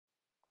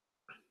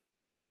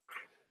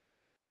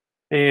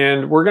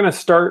And we're going to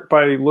start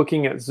by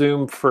looking at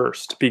Zoom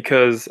first,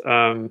 because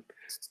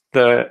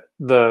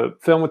the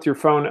film with your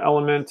phone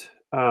element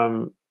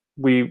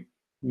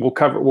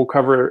we'll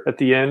cover at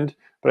the end,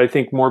 but I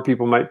think more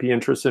people might be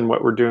interested in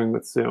what we're doing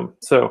with Zoom.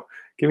 So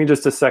give me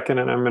just a second,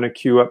 and I'm going to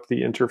queue up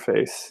the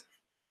interface.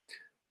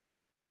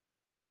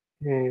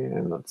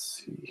 And let's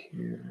see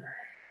here.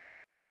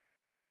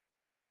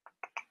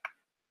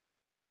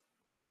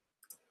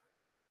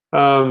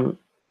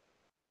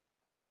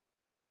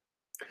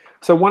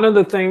 So one of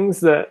the things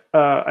that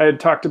I had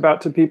talked about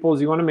to people is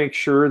you want to make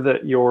sure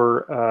that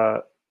your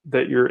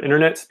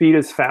internet speed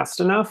is fast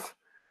enough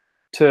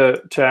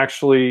to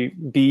actually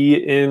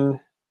be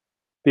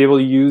able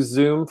to use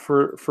Zoom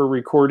for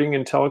recording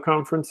and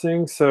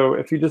teleconferencing. So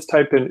if you just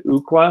type in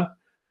Ookla,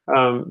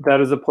 that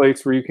is a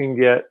place where you can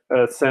get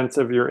a sense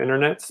of your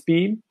internet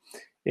speed.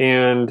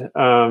 And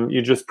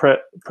you just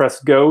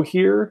press go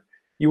here.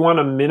 You want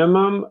a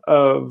minimum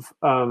of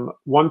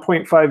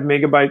 1.5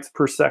 megabytes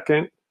per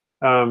second.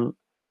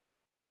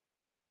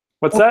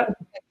 What's that?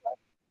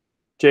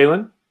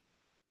 Jalen?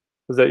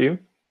 Was that you?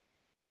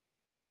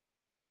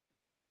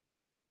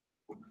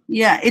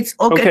 Yeah, it's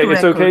okay. Okay,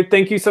 it's okay.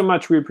 Thank you so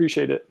much. We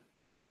appreciate it.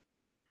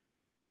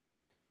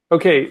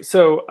 Okay,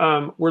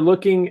 so we're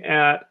looking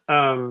at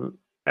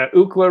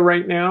Ookla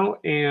right now,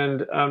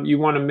 and you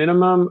want a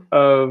minimum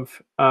of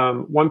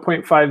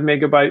 1.5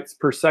 megabytes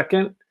per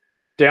second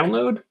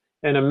download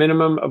and a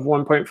minimum of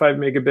 1.5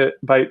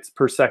 megabytes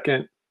per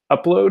second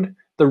upload.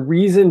 The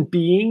reason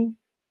being,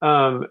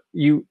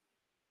 you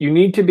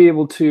need to be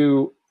able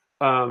to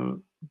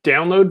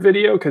download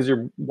video because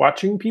you're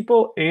watching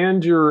people,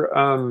 and you're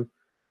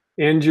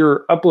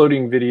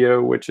uploading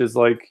video, which is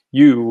like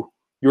your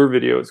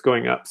video is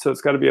going up. So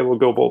it's got to be able to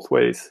go both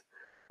ways.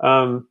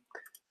 And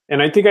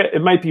I think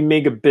it might be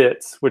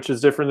megabits, which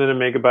is different than a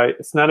megabyte.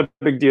 It's not a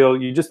big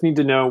deal. You just need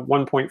to know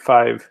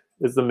 1.5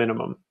 is the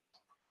minimum.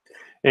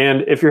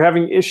 And if you're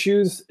having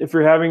issues, it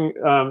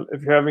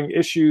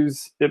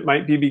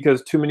might be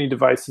because too many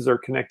devices are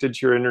connected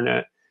to your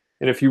internet.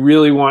 And if you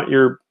really want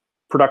your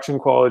production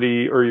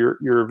quality or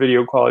your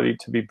video quality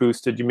to be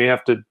boosted, you may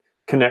have to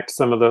connect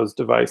some of those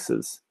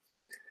devices.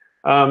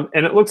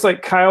 And it looks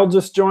like Kyle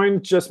just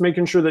joined, just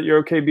making sure that you're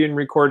okay being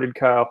recorded,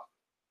 Kyle.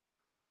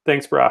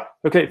 Thanks, brah.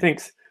 Okay,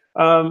 thanks.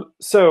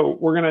 So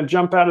we're going to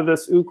jump out of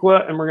this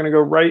Ookla, and we're going to go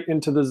right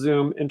into the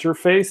Zoom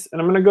interface.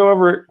 And I'm going to go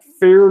over it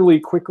fairly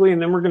quickly,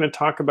 and then we're going to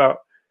talk about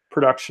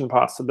production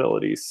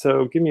possibilities.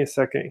 So give me a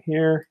second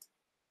here.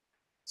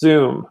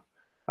 Zoom.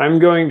 I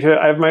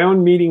have my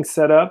own meeting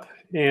set up,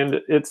 and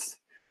it's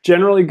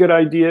generally a good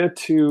idea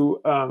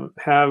to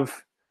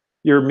have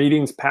your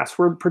meetings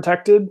password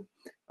protected,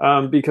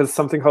 because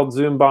something called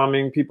Zoom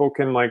bombing, people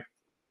can like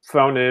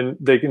phone in,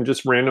 they can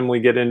just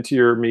randomly get into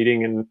your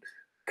meeting and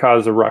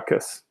cause a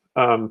ruckus.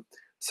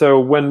 So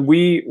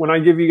when I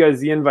give you guys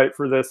the invite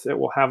for this, it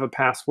will have a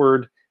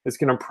password. It's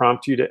going to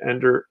prompt you to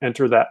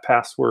enter that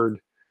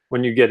password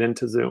when you get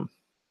into Zoom.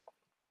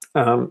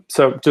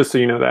 So just so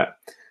you know that.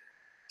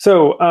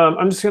 So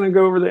I'm just going to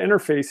go over the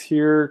interface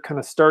here, kind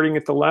of starting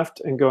at the left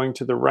and going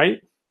to the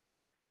right.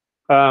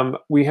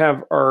 We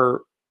have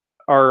our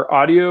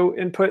audio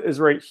input is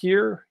right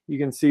here. You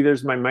can see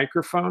there's my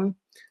microphone.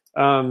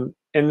 And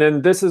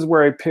then this is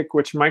where I pick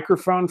which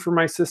microphone for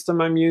my system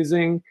I'm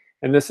using.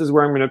 And this is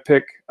where I'm going to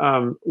pick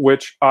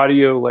which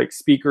audio, like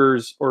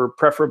speakers or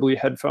preferably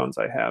headphones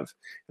I have.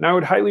 And I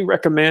would highly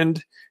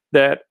recommend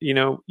that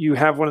you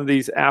have one of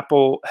these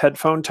Apple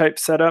headphone type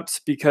setups,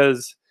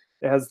 because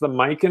it has the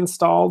mic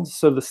installed,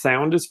 so the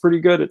sound is pretty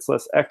good. It's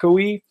less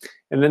echoey.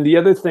 And then the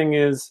other thing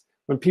is,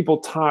 when people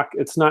talk,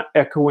 it's not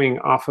echoing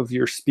off of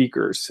your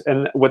speakers.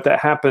 And what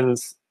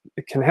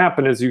can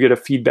happen is you get a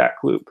feedback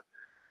loop,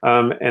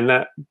 and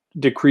that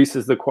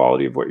decreases the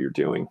quality of what you're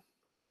doing.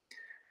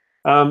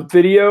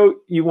 Video,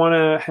 you want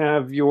to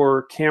have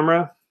your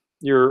camera,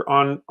 your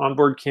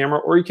onboard camera,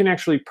 or you can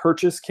actually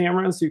purchase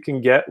cameras. You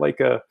can get like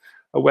a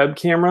web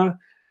camera.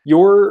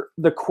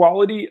 The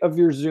quality of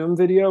your Zoom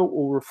video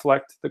will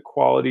reflect the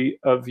quality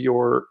of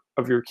your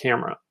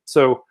camera.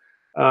 So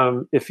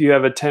if you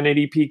have a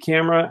 1080p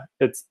camera,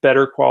 it's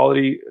better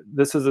quality.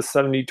 This is a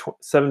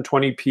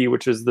 720p,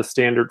 which is the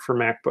standard for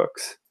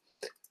MacBooks.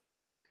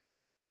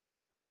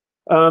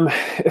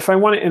 If I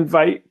want to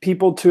invite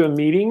people to a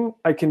meeting,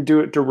 I can do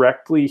it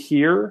directly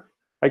here.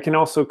 I can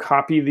also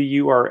copy the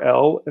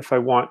URL if I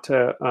want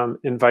to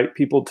invite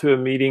people to a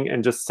meeting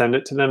and just send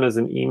it to them as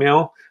an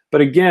email.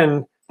 But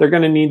again, they're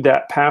going to need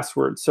that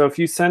password. So if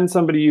you send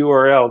somebody a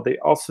URL, they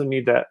also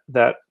need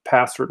that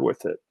password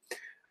with it.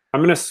 I'm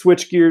going to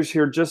switch gears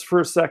here just for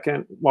a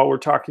second while we're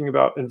talking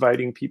about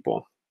inviting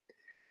people.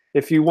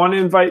 If you want to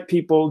invite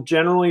people,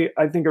 generally,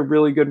 I think a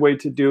really good way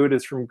to do it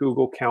is from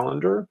Google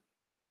Calendar.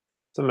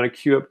 So I'm going to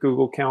queue up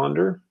Google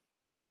Calendar.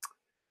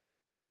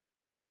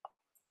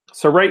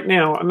 So right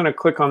now, I'm going to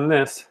click on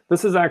this.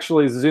 This is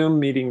actually a Zoom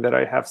meeting that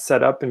I have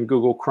set up in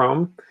Google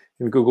Chrome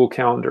and Google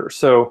Calendar.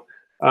 So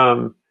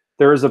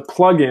there is a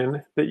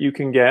plugin that you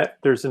can get.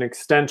 There's an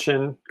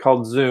extension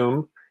called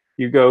Zoom.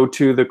 You go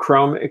to the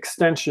Chrome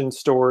extension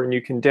store and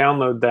you can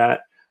download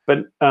that.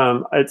 but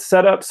it's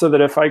set up so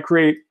that if I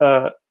create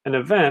an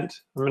event,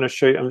 I'm going to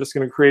show you, I'm just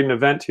going to create an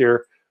event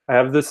here. I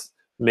have this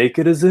make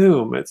it a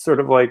Zoom. It's sort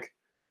of like,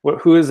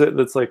 who is it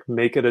that's like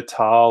make it a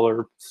tall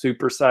or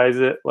supersize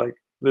it? Like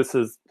this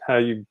is how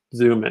you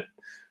Zoom it.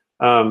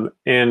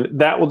 And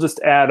that will just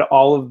add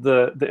all of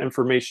the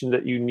information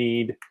that you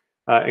need,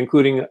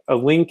 including a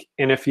link.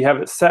 And if you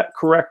have it set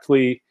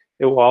correctly,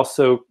 it will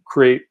also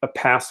create a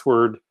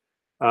password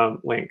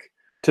link.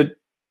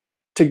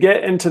 To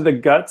get into the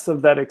guts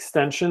of that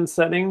extension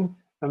setting,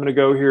 I'm going to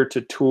go here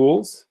to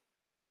Tools,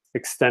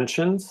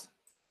 Extensions.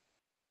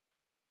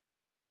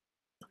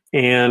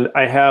 And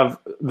I have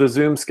the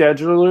Zoom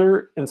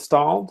scheduler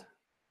installed.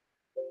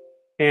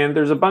 And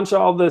there's a bunch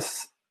of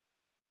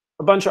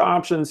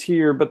options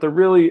here, but the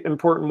really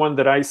important one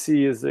that I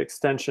see is the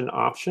extension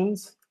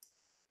options.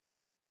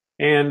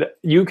 And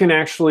you can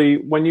actually,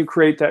 when you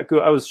create that,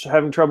 I was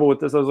having trouble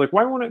with this. I was like,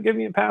 why won't it give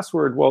me a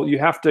password? Well, you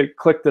have to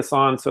click this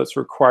on, so it's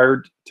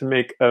required to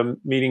make a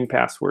meeting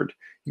password.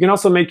 You can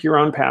also make your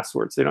own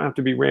passwords. They don't have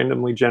to be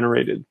randomly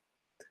generated.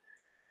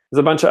 There's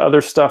a bunch of other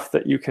stuff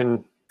that you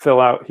can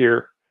fill out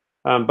here.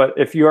 But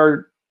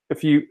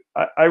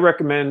I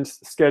recommend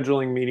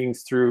scheduling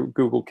meetings through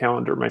Google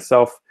Calendar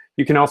myself.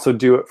 You can also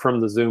do it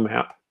from the Zoom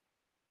app.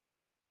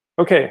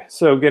 Okay,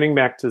 so getting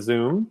back to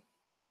Zoom.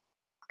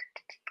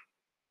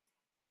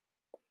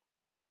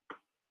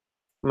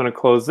 I'm going to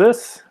close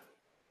this.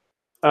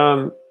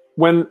 When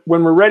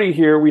we're ready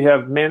here, we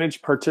have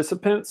manage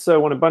participants. So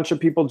when a bunch of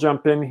people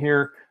jump in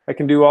here, I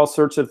can do all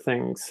sorts of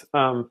things.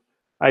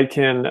 I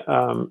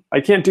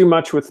can't do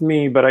much with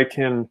me, but I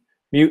can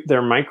mute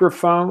their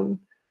microphone.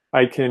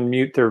 I can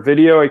mute their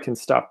video. I can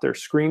stop their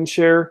screen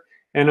share.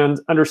 And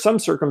under some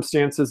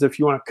circumstances, if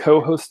you want to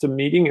co-host a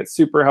meeting, it's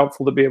super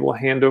helpful to be able to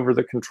hand over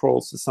the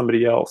controls to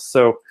somebody else.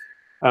 So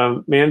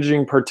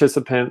managing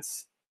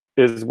participants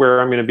is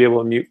where I'm going to be able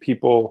to mute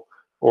people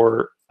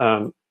or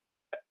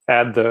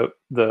add the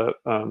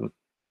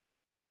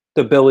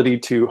ability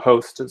to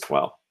host as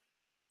well.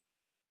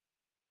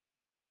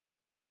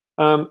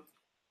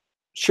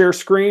 Share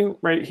screen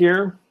right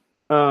here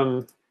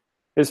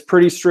is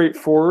pretty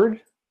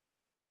straightforward.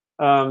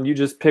 You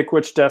just pick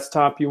which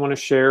desktop you want to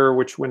share or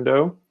which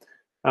window.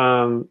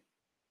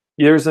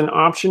 There's an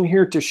option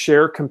here to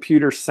share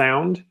computer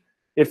sound.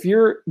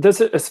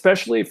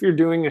 Especially if you're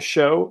doing a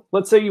show,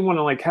 let's say you want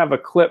to like have a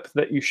clip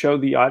that you show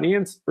the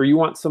audience, or you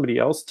want somebody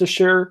else to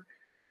share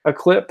a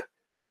clip,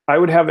 I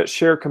would have it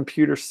share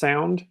computer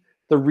sound.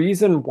 The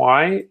reason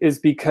why is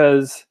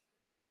because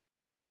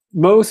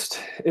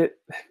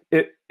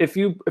if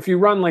you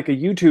run like a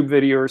YouTube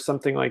video or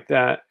something like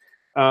that,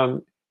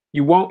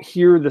 you won't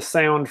hear the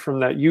sound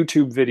from that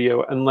YouTube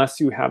video unless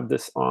you have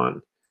this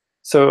on.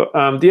 So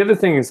the other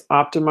thing is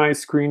optimize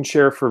screen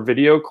share for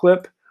video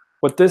clip.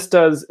 What this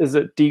does is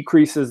it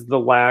decreases the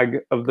lag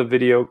of the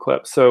video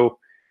clip, so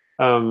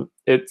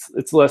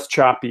it's less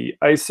choppy.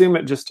 I assume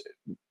it just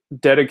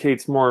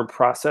dedicates more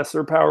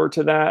processor power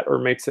to that, or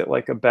makes it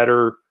like a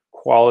better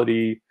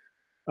quality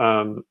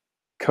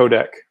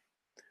codec.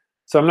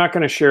 So I'm not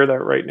going to share that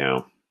right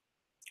now.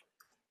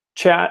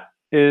 Chat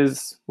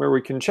is where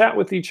we can chat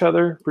with each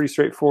other, pretty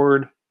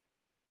straightforward.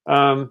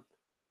 And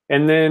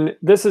then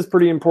this is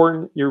pretty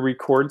important, your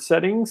record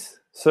settings.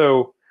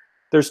 So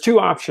there's two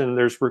options.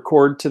 There's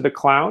record to the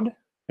cloud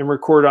and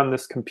record on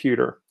this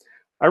computer.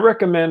 I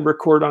recommend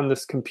record on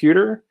this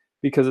computer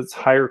because it's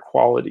higher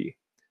quality.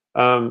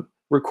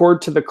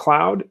 Record to the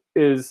cloud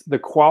the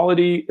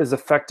quality is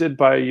affected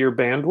by your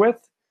bandwidth,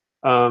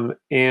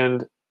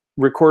 and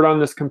record on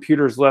this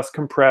computer is less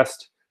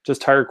compressed,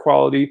 just higher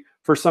quality.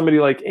 For somebody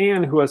like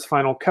Anne who has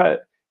Final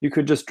Cut, you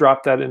could just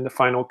drop that into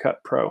Final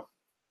Cut Pro.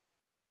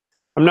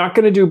 I'm not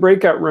going to do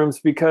breakout rooms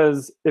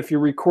because if you're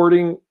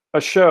recording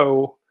a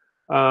show,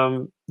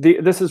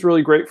 this is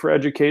really great for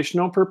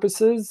educational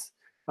purposes,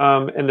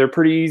 and they're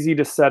pretty easy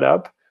to set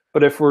up.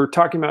 But if we're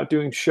talking about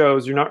doing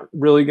shows, you're not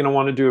really going to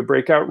want to do a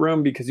breakout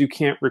room because you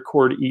can't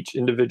record each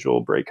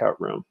individual breakout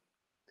room.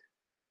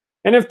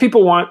 And if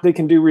people want, they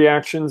can do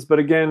reactions. But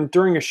again,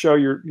 during a show,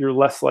 you're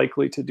less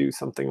likely to do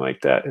something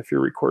like that if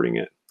you're recording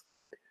it.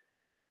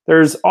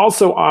 There's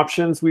also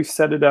options. We've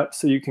set it up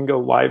so you can go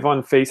live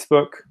on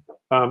Facebook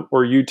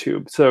or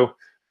YouTube. So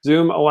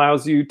Zoom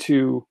allows you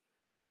to,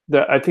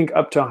 I think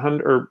up to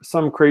 100 or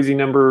some crazy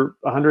number,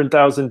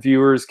 100,000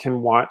 viewers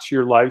can watch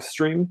your live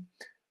stream.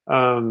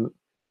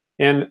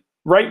 And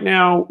right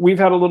now, we've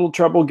had a little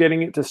trouble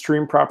getting it to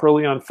stream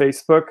properly on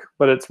Facebook,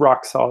 but it's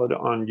rock solid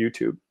on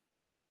YouTube.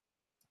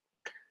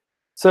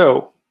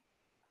 So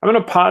I'm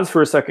going to pause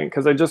for a second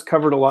because I just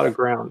covered a lot of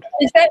ground.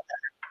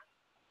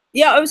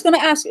 Yeah, I was going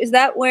to ask, is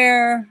that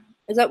where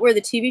the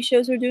TV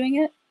shows are doing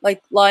it?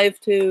 Like live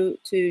to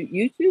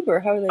YouTube,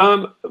 or how are they?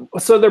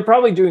 So they're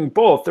probably doing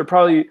both.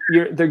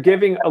 They're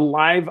giving a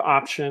live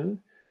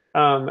option,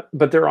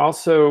 but they're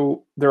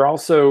also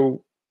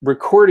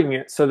recording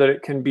it so that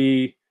it can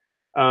be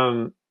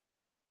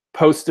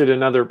posted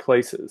in other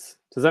places.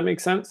 Does that make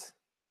sense?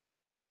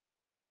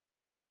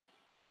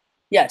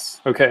 Yes.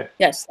 Okay.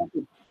 Yes.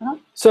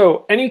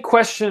 So any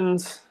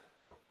questions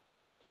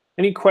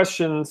any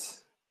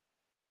questions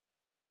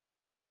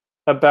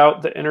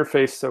about the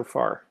interface so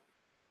far?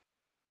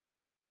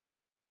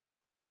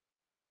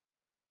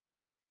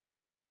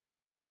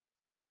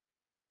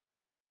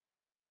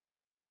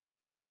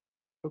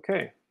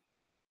 Okay.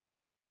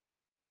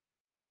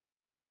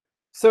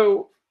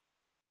 So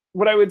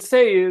what I would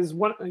say is,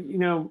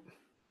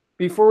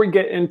 before we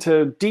get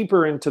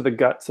deeper into the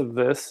guts of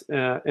this,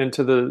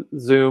 into the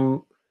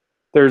Zoom,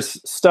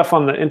 there's stuff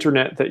on the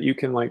internet that you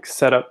can like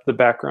set up the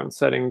background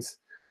settings.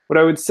 What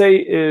I would say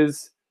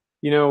is,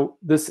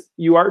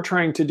 you are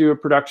trying to do a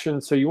production,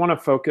 so you want to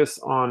focus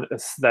on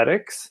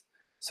aesthetics.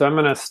 So I'm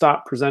going to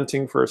stop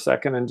presenting for a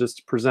second and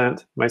just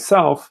present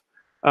myself.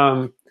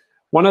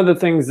 One of the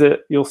things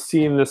that you'll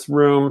see in this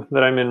room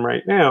that I'm in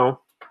right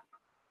now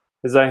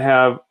is I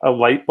have a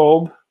light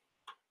bulb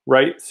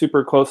right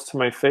super close to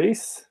my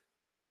face,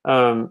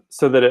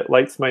 so that it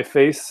lights my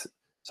face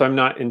so I'm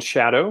not in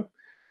shadow.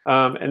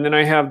 And then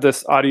I have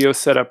this audio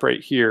setup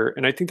right here.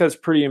 And I think that's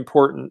pretty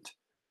important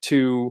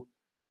to,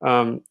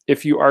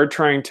 if you are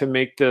trying to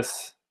make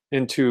this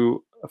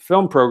into a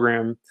film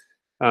program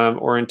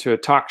or into a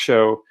talk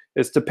show,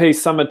 is to pay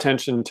some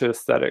attention to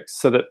aesthetics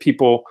so that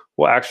people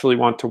will actually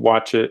want to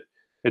watch it.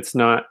 It's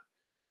not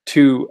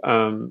too,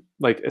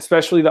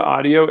 especially the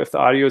audio. If the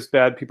audio is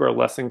bad, people are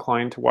less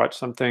inclined to watch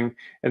something.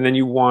 And then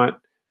you want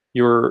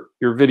your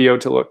video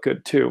to look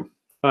good too.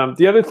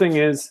 The other thing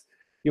is,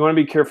 you want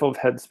to be careful of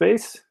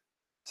headspace.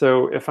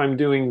 So if I'm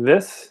doing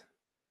this,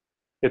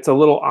 it's a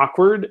little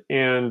awkward,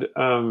 and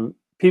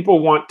people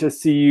want to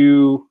see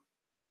you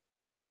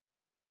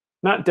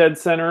not dead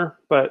center,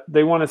 but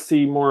they want to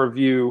see more of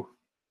you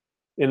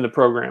in the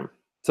program.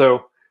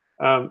 So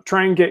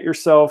try and get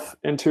yourself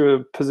into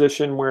a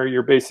position where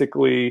you're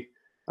basically,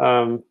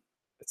 it's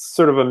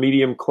sort of a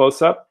medium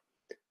close-up,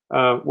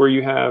 where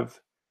you have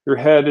your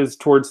head is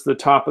towards the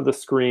top of the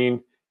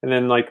screen, and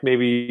then like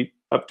maybe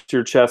up to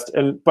your chest.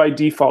 And by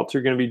default,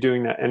 you're going to be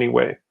doing that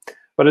anyway.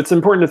 But it's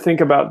important to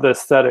think about the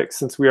aesthetics,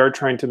 since we are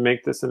trying to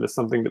make this into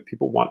something that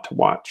people want to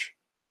watch.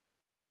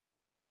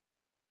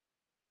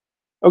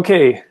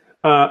 Okay,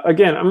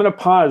 again, I'm going to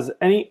pause.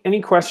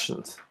 Any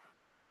questions?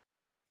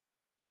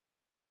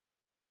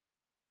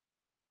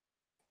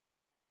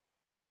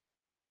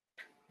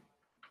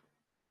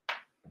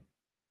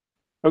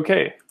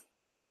 Okay.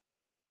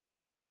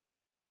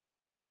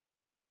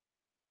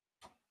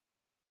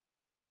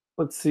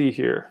 Let's see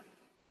here.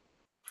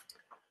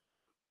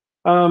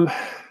 I'm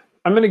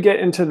going to get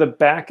into the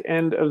back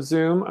end of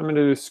Zoom. I'm going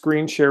to do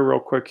screen share real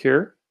quick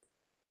here.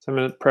 So I'm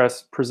going to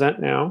press present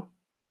now,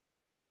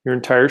 your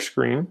entire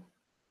screen.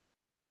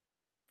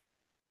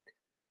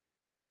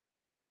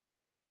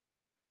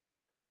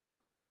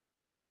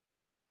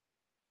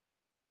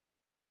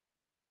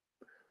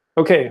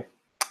 Okay,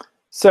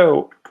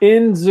 so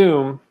in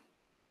Zoom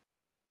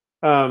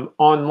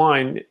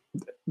online,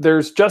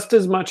 there's just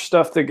as much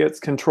stuff that gets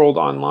controlled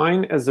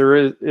online as there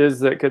is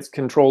that gets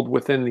controlled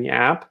within the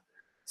app.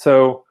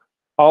 So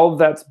all of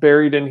that's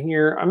buried in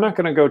here. I'm not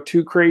going to go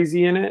too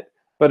crazy in it,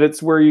 but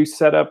it's where you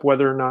set up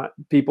whether or not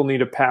people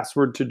need a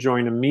password to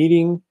join a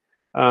meeting.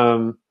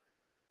 I'm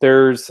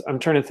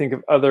trying to think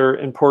of other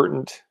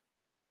important,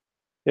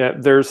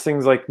 there's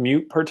things like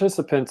mute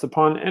participants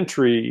upon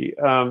entry,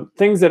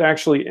 things that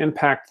actually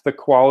impact the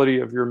quality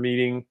of your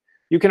meeting.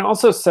 You can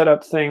also set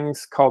up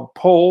things called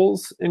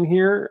polls in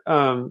here,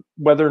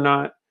 whether or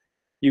not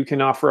you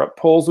can offer up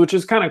polls, which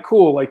is kind of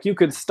cool. Like you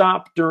could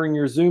stop during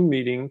your Zoom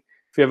meeting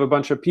if you have a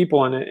bunch of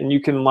people in it, and you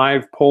can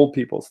live poll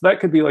people. So that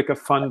could be like a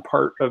fun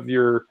part of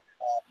your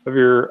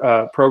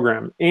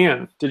program.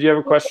 Anne, did you have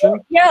a question?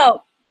 Yeah.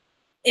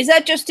 Is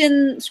that just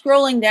in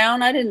scrolling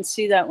down? I didn't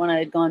see that when I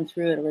had gone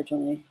through it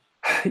originally.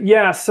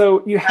 Yeah,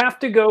 so you have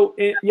to go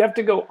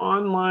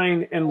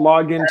online and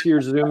log into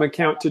your Zoom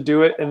account to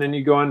do it, and then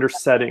you go under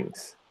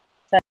settings.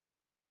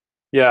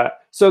 Yeah,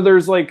 so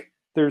there's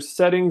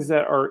settings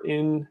that are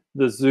in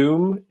the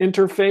Zoom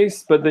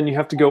interface, but then you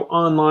have to go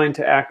online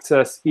to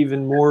access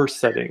even more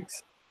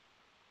settings.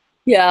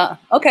 Yeah,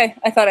 okay,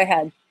 I thought I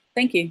had.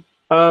 Thank you.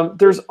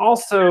 There's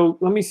also,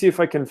 let me see if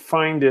I can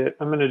find it.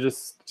 I'm going to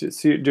just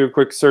do a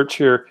quick search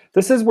here.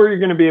 This is where you're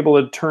going to be able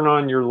to turn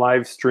on your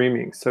live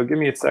streaming. So give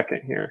me a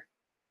second here.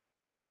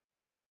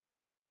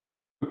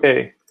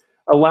 Okay,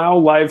 allow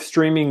live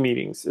streaming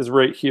meetings is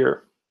right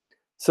here.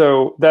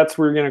 So that's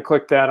where you're going to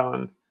click that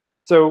on.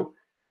 So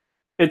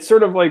it's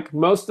sort of like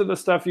most of the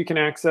stuff you can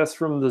access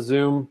from the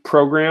Zoom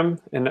program,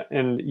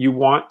 and you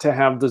want to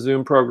have the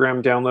Zoom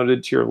program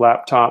downloaded to your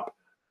laptop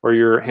or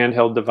your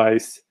handheld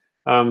device.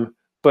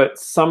 But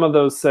some of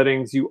those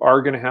settings you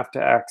are going to have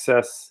to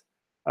access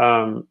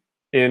in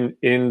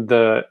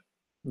the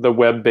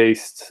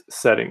web-based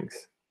settings.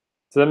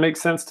 Does that make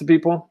sense to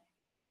people?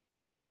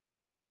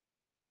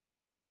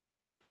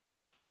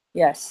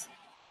 Yes.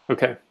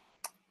 Okay.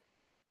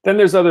 Then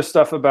there's other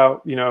stuff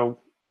about,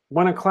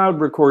 when a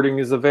cloud recording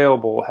is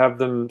available, have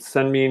them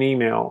send me an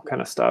email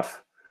kind of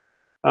stuff.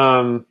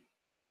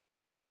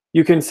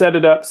 You can set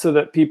it up so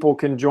that people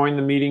can join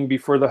the meeting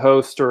before the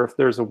host, or if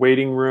there's a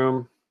waiting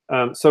room.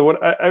 So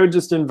what I would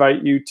just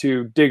invite you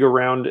to dig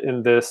around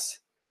in this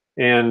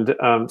and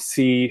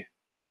see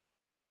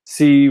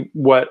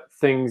what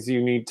things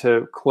you need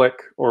to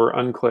click or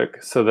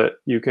unclick so that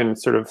you can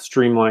sort of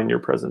streamline your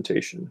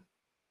presentation.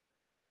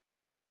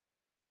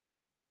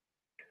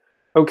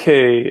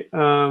 Okay,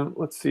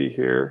 let's see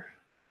here.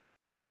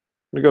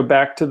 I'm gonna go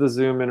back to the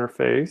Zoom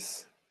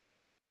interface.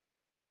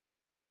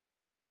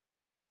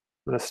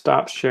 I'm gonna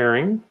stop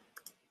sharing.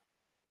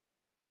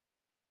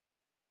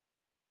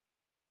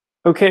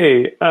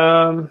 Okay,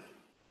 I'm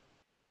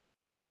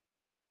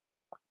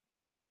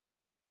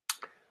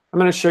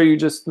gonna show you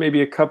just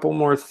maybe a couple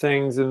more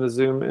things in the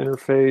Zoom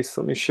interface.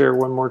 Let me share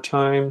one more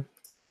time.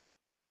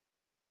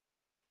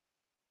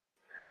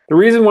 The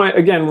reason why,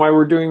 again, why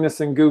we're doing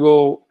this in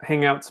Google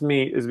Hangouts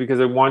Meet is because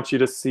I want you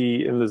to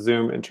see in the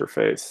Zoom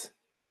interface.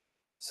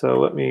 So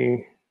let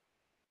me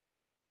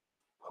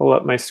pull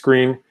up my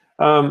screen.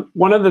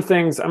 One of the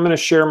things, I'm going to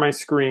share my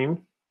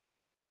screen.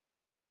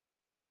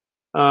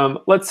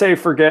 Let's say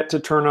forget to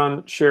turn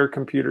on share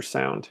computer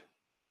sound.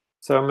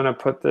 So I'm going to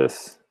put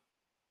this,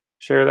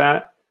 share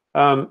that.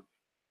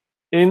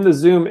 In the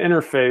Zoom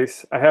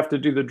interface, I have to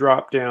do the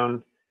drop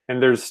down, and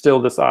there's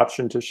still this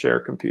option to share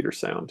computer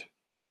sound.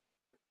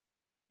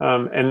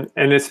 And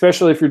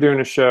especially if you're doing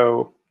a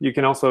show, you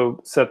can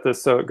also set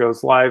this so it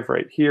goes live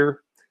right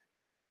here.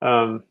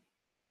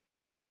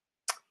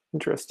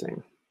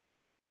 Interesting.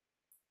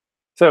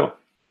 So,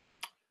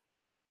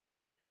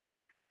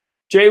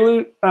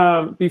 Jaylu,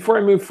 before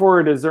I move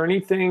forward, is there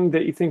anything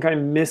that you think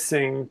I'm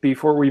missing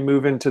before we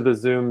move into the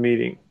Zoom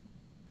meeting?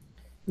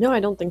 No,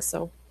 I don't think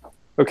so.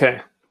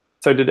 Okay.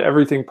 So I did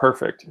everything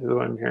perfect, is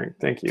what I'm hearing.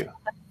 Thank you.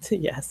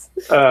 Yes.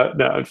 No,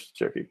 I'm just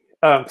joking.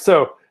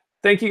 So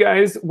thank you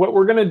guys. What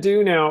we're going to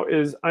do now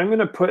is I'm going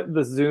to put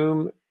the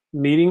Zoom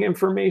meeting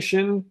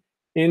information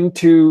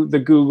into the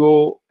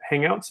Google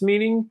Hangouts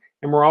meeting,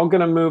 and we're all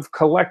going to move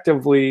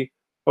collectively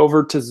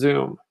over to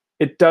Zoom.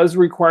 It does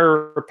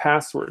require a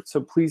password,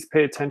 so please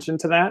pay attention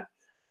to that.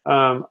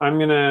 I'm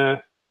going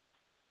to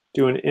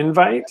do an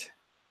invite.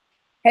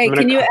 Hey,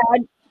 can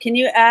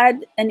you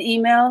add an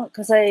email?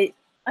 Because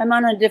I'm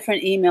on a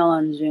different email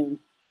on Zoom.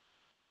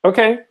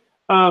 Okay.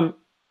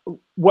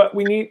 What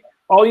we need,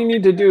 all you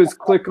need to do is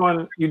click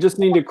on, you just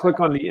need to click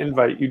on the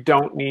invite. You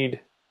don't need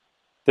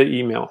the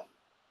email.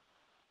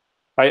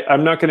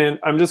 I'm not going to,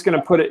 I'm just going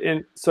to put it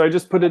in. So I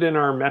just put it in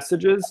our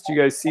messages. Do you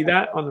guys see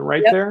that on the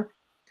right there?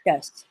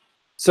 Yes.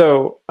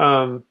 So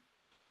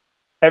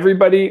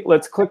everybody,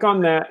 let's click on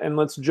that and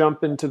let's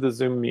jump into the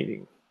Zoom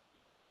meeting.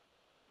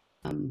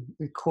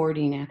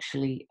 Recording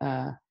actually,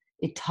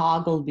 it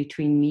toggled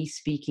between me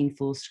speaking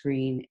full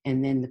screen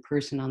and then the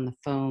person on the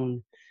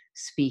phone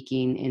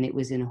speaking, and it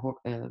was in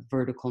a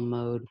vertical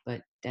mode,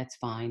 but that's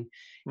fine.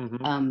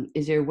 Mm-hmm.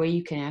 Is there a way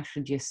you can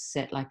actually just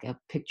set like a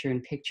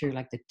picture-in-picture,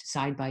 like the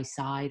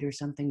side-by-side or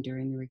something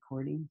during the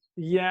recording?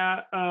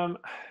 Yeah,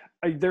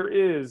 there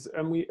is.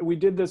 And we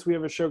did this. We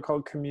have a show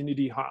called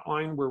Community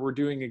Hotline where we're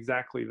doing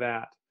exactly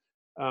that.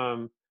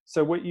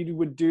 So what you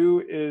would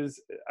do is,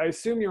 I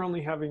assume you're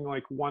only having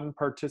like one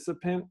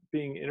participant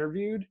being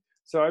interviewed.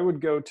 So I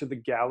would go to the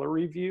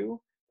gallery view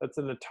that's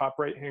in the top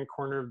right-hand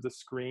corner of the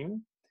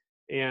screen,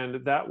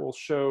 and that will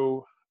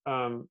show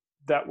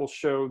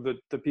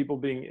the people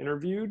being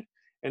interviewed.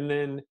 And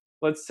then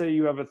let's say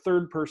you have a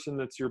third person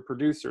that's your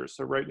producer.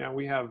 So right now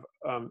we have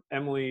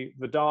Emily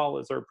Vidal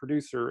as our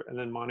producer, and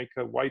then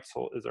Monica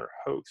Weitzel is our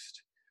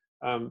host.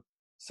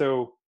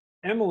 So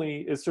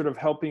Emily is sort of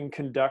helping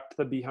conduct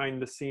the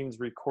behind the scenes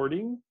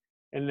recording,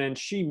 and then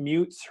she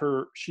mutes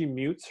her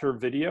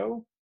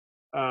video,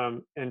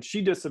 and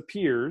she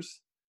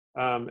disappears,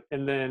 and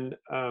then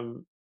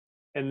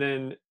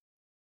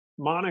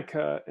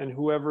Monica and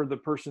whoever the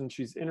person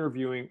she's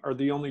interviewing are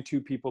the only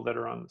two people that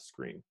are on the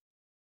screen.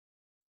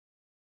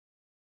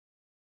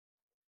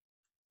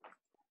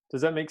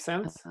 Does that make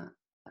sense?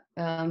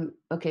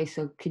 Okay,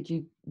 so could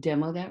you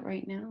demo that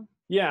right now?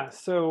 Yeah,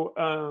 so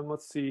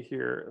let's see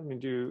here. Let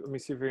me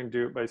see if I can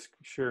do it by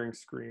sharing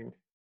screen.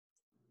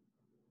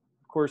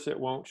 Of course, it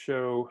won't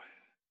show.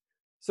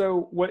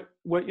 So what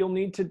you'll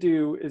need to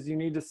do is you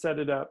need to set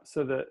it up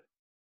so that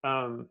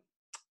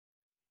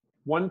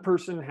one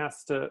person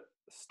has to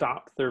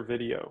stop their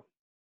video.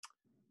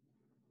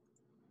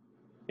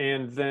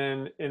 And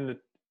then in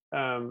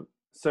the,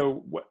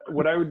 so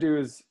what I would do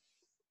is,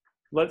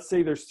 let's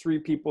say there's 3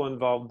 people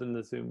involved in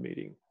the Zoom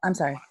meeting. I'm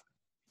sorry.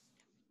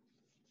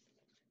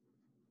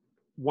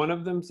 One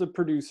of them's the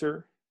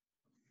producer,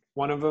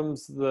 one of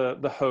them's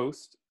the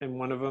host, and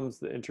one of them's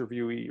the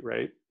interviewee,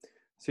 right?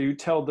 So you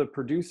tell the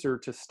producer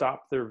to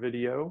stop their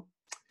video,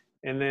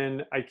 and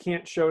then I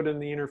can't show it in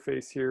the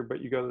interface here,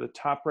 but you go to the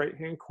top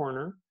right-hand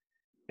corner,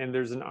 and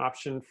there's an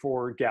option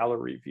for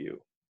gallery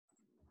view.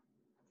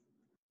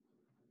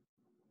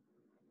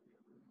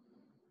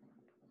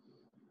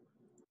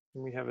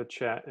 And we have a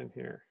chat in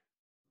here.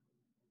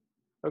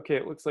 Okay,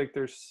 it looks like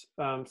there's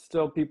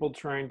still people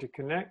trying to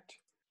connect.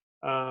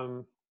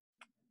 Now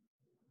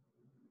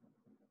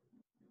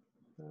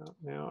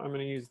I'm going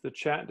to use the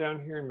chat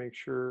down here and make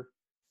sure.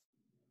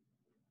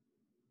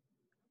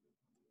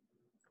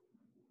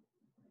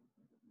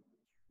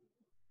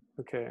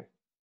 Okay.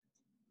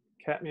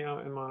 Cat Meow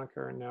and Monica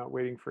are now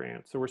waiting for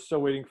Anne. So we're still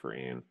waiting for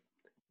Anne.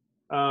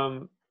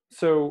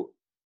 So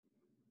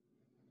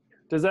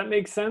does that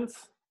make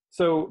sense?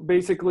 So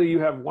basically you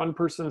have one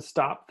person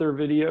stop their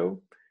video,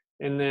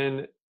 and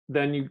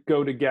then you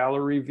go to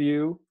gallery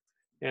view,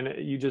 and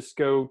you just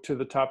go to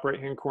the top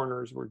right-hand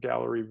corners where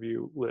gallery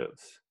view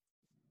lives.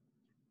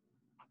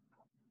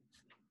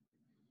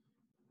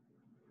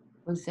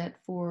 Was that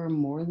for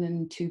more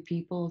than two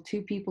people?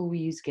 Two people, we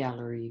use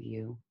gallery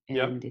view,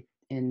 and Yep.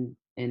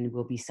 and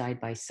we'll be side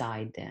by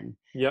side then.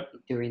 Yep.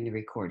 During the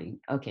recording.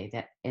 Okay,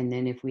 and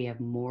then if we have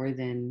more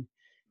than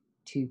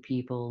two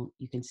people,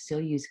 you can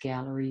still use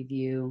gallery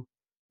view.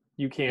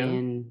 You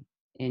can.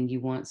 And you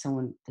want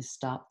someone to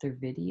stop their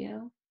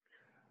video?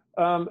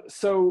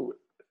 So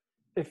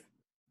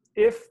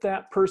if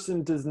that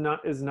person is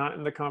not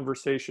in the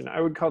conversation,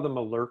 I would call them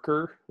a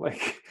lurker.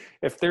 Like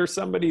if there's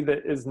somebody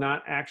that is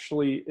not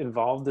actually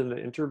involved in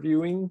the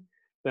interviewing,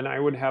 then I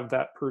would have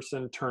that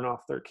person turn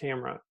off their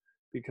camera,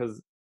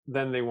 because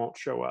then they won't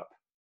show up.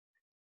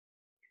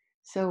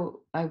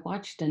 So I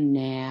watched a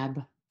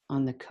NAB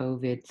on the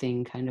COVID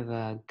thing, kind of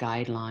a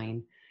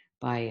guideline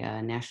by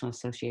National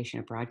Association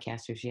of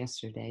Broadcasters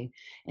yesterday.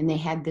 And they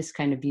had this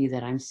kind of view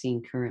that I'm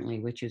seeing currently,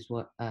 which is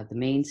what the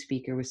main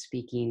speaker was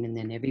speaking, and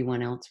then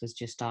everyone else was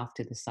just off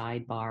to the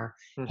sidebar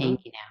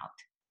hanging out.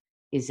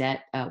 Is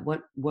that,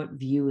 what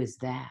view is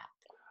that?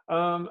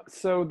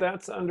 So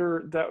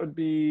that would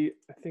be,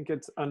 I think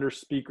it's under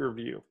speaker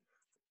view.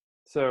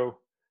 So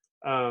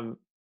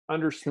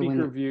under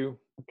speaker view,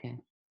 okay.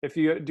 If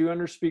you do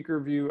under speaker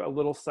view, a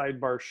little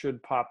sidebar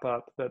should pop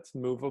up that's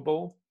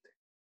movable.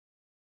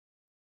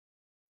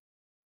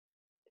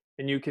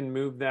 And you can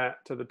move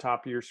that to the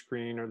top of your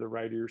screen or the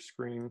right of your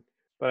screen,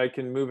 but I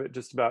can move it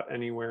just about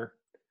anywhere.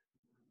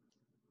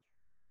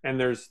 And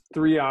there's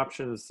three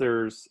options.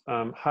 There's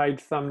hide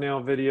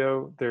thumbnail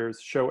video,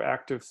 there's show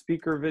active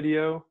speaker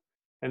video,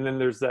 and then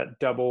there's that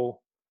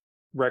double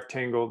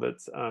rectangle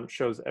that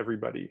shows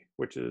everybody,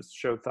 which is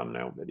show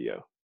thumbnail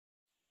video.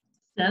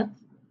 Seth?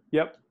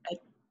 Yep. I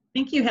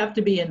think you have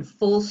to be in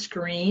full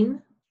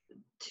screen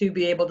to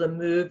be able to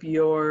move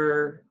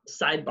your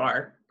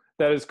sidebar.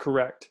 That is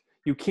correct.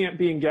 You can't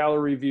be in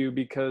gallery view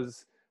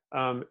because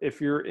if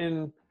you're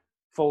in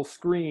full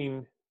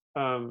screen,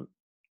 full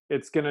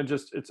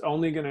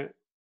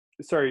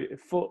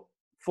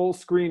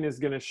screen is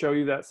gonna show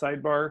you that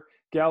sidebar.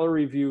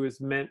 Gallery view is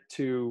meant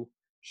to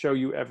show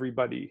you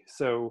everybody.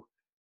 So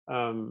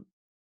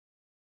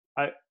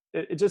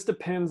it just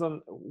depends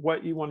on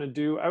what you want to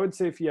do. I would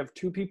say if you have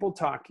two people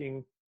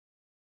talking,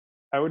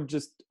 I would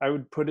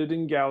put it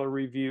in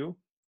gallery view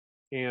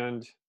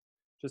and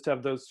just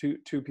have those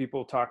two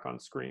people talk on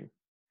screen.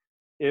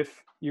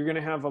 If you're going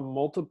to have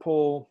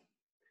multiple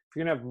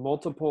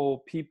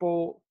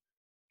people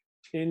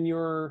in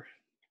your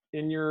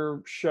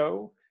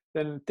show,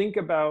 then think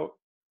about,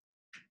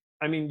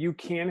 I mean, you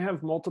can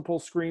have multiple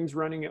screens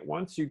running at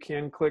once. You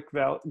can click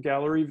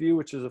gallery view,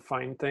 which is a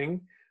fine thing,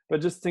 but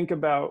just think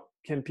about,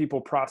 can people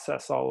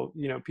process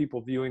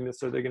people viewing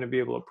this, are they going to be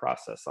able to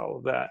process all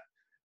of that?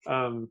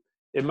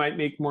 It might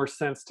make more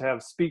sense to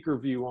have speaker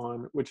view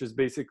on, which is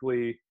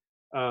basically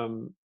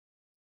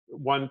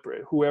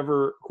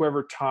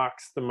whoever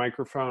talks, the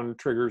microphone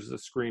triggers the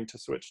screen to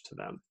switch to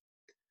them.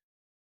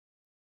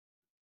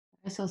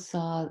 I also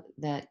saw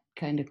that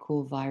kind of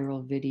cool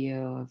viral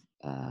video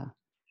of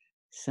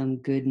some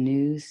Good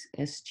News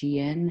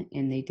SGN,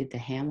 and they did the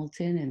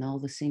Hamilton, and all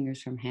the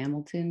singers from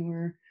Hamilton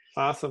were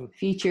awesome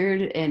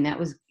featured, and that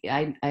was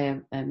I'm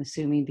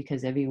assuming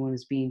because everyone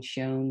was being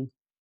shown,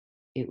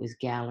 it was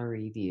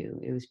gallery view.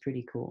 It was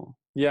pretty cool.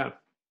 Yeah,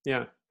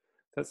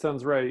 that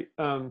sounds right.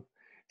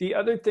 The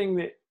other thing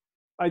that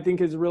I think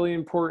is really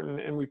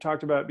important, and we've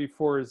talked about it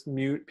before, is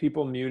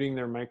people muting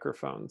their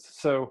microphones.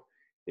 So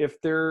if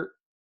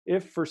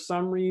for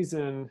some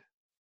reason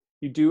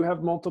you do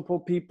have multiple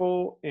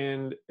people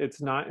and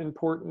it's not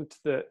important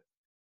that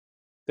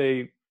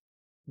they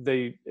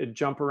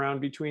jump around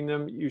between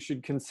them, you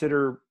should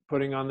consider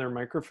putting on their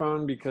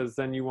microphone, because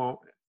then you won't,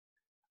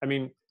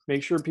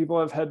 make sure people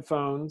have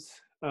headphones,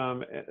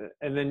 and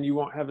then you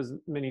won't have as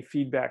many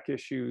feedback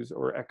issues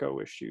or echo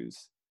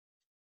issues.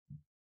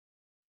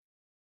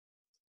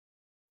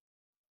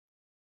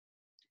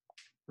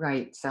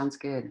 Right, sounds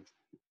good.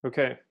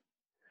 Okay.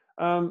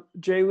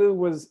 J-Lou,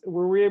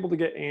 were we able to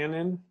get Ann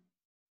in?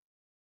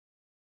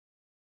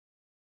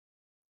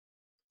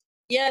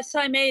 Yes,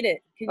 I made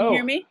it. Can you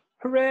hear me?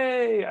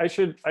 Hooray! I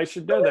should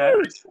know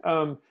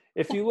that.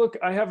 If you look,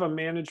 I have a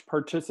manage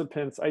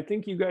participants. I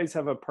think you guys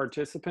have a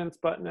participants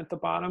button at the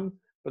bottom,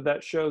 but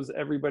that shows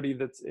everybody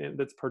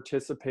that's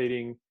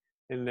participating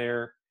in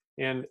there.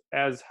 And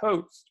as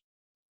host,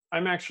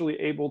 I'm actually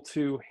able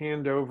to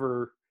hand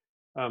over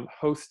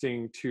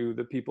hosting to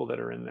the people that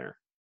are in there.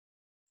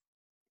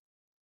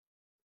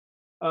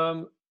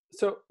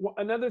 So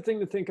another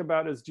thing to think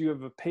about is, do you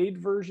have a paid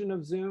version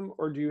of Zoom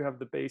or do you have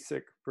the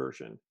basic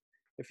version?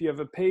 If you have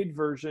a paid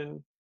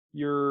version,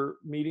 your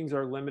meetings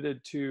are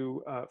limited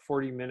to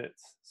 40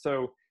 minutes.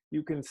 So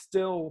you can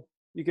still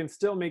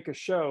make a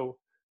show,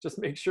 just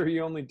make sure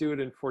you only do it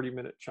in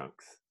 40-minute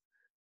chunks.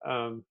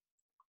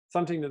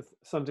 Something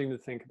to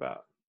think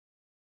about.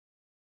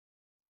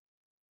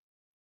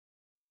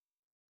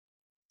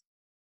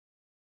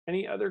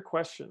 Any other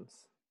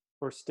questions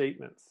or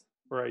statements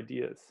or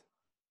ideas?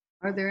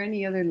 Are there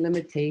any other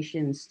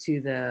limitations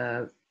to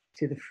the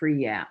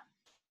free app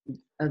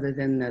other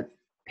than the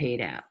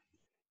paid app?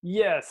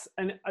 Yes,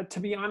 and to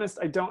be honest,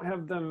 I don't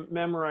have them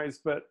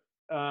memorized, but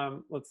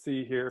let's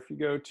see here. If you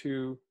go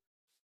to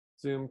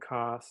Zoom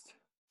cost,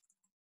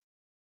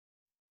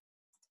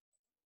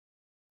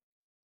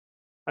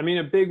 I mean,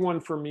 a big one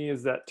for me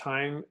is that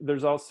time.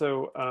 There's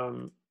also,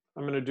 I'm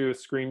going to do a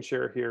screen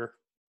share here.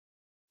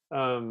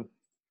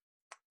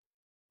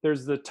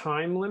 There's the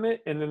time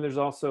limit, and then there's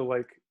also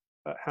like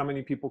how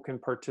many people can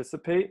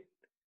participate.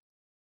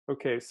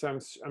 Okay, so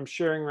I'm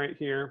sharing right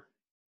here.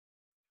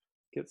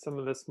 Get some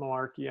of this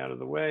malarkey out of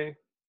the way.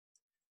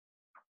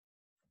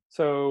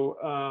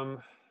 So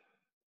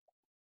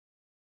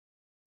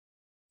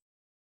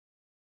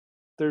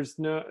there's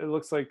no, it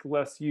looks like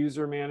less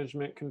user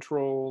management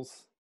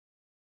controls.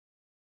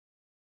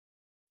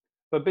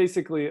 But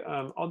basically,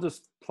 I'll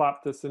just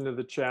plop this into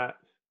the chat.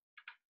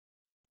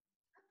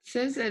 It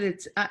says that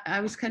it's,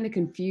 I was kind of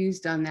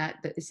confused on that,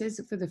 but it says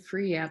for the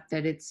free app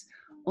that it's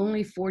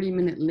only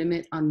 40-minute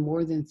limit on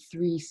more than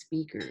 3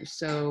 speakers.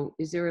 So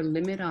is there a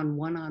limit on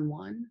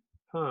one-on-one?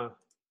 Huh.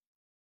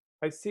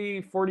 I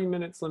see 40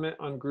 minutes limit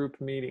on group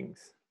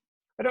meetings.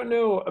 I don't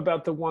know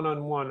about the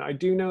one-on-one. I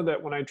do know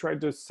that when I tried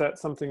to set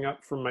something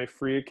up for my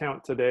free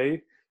account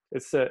today,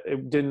 it said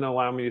it didn't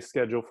allow me to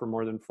schedule for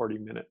more than 40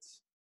 minutes.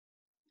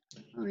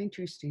 Oh,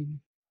 interesting.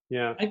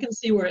 Yeah. I can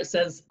see where it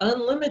says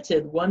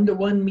unlimited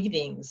one-to-one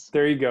meetings.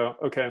 There you go.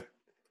 Okay.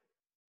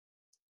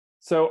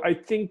 So I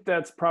think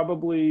that's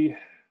probably,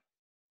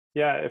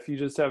 yeah, if you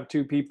just have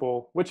 2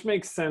 people, which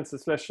makes sense,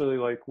 especially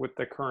like with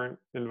the current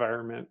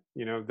environment,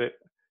 you know, that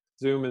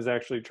Zoom is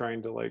actually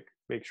trying to like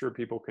make sure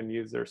people can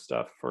use their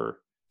stuff for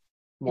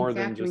more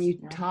than just.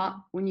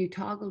 When you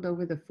toggled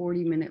over the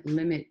 40-minute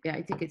limit, yeah,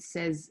 I think it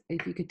says,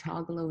 if you could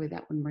toggle over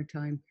that one more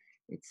time,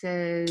 it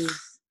says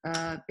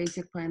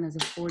basic plan has a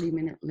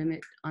 40-minute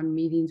limit on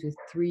meetings with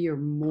 3 or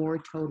more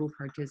total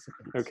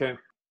participants. Okay.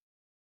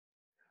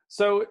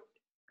 So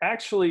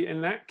actually,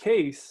 in that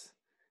case,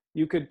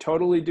 you could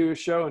totally do a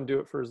show and do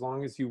it for as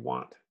long as you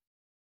want.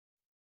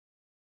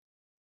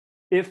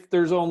 If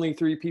there's only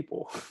 3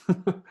 people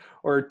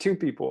or 2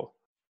 people.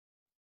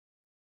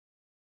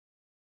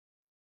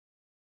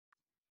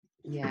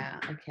 Yeah,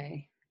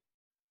 okay.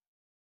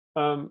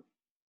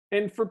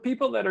 And for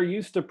people that are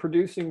used to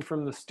producing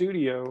from the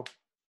studio,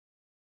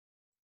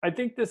 I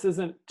think this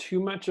isn't too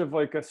much of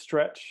like a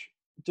stretch,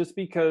 just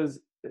because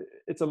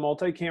it's a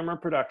multi-camera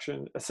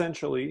production,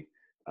 essentially.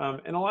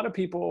 And a lot of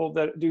people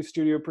that do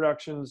studio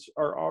productions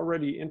are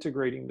already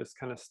integrating this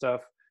kind of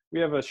stuff. We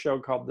have a show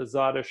called The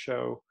Zada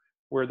Show,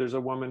 where there's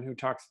a woman who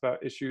talks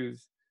about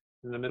issues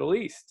in the Middle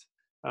East.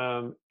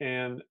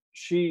 And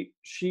she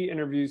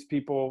interviews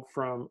people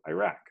from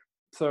Iraq.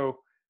 So,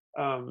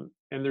 and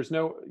there's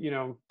no, you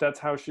know, that's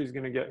how she's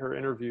going to get her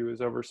interview,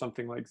 is over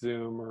something like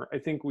Zoom, or I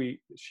think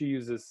she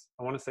uses,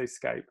 I want to say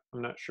Skype.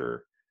 I'm not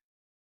sure.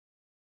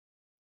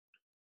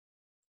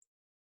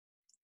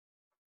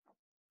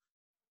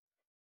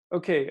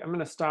 Okay, I'm going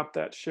to stop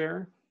that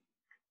share.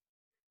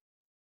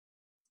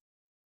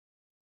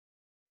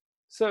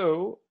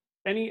 So,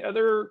 any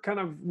other kind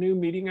of new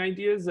meeting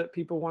ideas that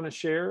people want to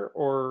share,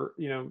 or,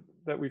 you know,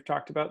 that we've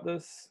talked about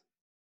this,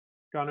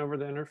 gone over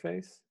the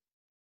interface?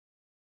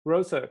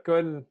 Rosa, go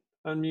ahead and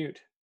unmute.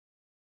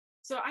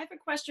 So I have a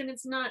question.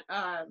 It's not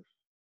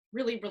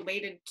really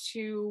related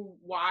to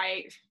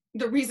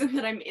the reason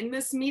that I'm in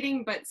this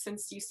meeting, but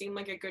since you seem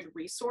like a good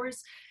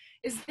resource,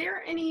 is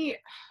there any,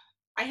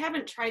 I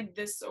haven't tried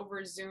this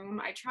over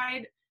Zoom. I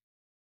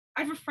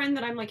have a friend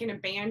that I'm like in a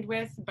band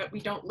with, but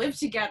we don't live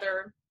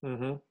together.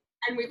 Mm-hmm.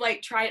 And we've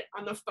like tried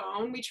on the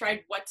phone, we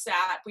tried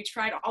WhatsApp, we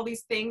tried all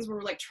these things where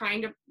we're like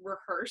trying to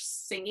rehearse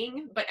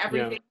singing, but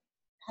everything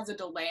has a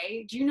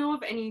delay. Do you know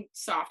of any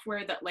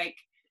software that like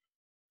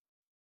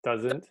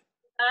doesn't?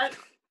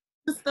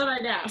 Just thought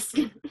I'd ask.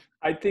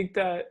 I think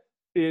that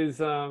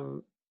is,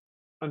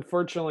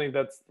 unfortunately,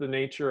 that's the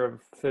nature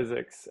of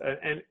physics.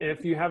 And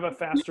if you have a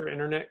faster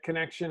internet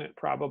connection, it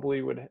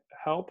probably would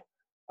help.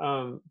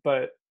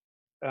 But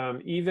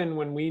even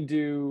when we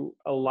do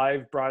a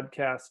live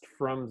broadcast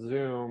from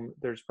Zoom,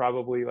 there's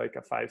probably like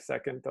a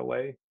 5-second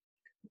delay.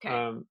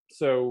 Okay.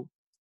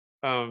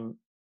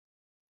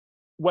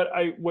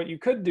 What you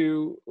could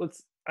do,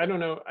 I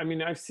don't know. I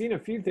mean, I've seen a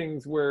few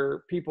things where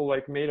people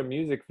like made a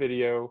music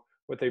video.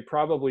 What they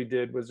probably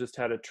did was just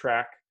had a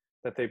track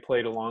that they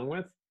played along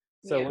with.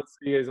 So let's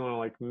say you guys want to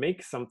like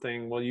make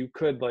something. Well, you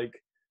could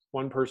like,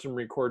 one person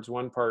records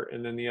one part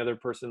and then the other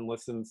person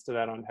listens to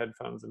that on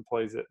headphones and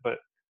plays it. But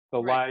the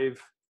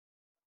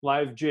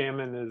live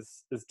jamming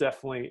is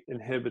definitely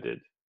inhibited.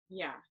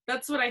 Yeah,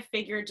 that's what I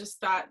figured. Just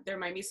thought there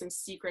might be some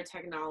secret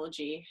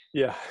technology.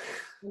 Yeah.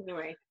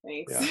 Anyway,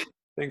 thanks. Yeah.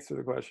 Thanks for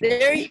the question.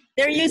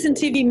 They're using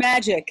TV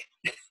Magic.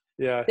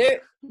 Yeah.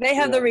 They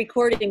have the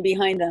recording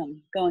behind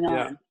them going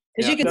Yeah. on,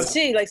 because you can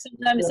see, like,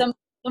 sometimes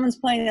someone's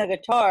playing a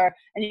guitar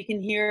and you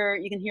can hear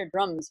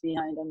drums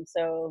behind them.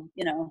 So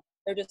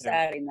they're just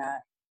adding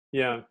that.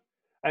 Yeah,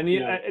 and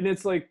and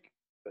it's like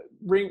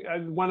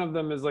one of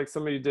them is like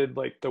somebody did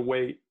like The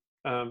Wait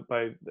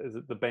by, is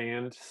it the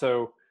band?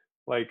 So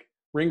like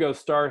Ringo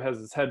Starr has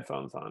his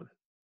headphones on,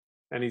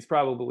 and he's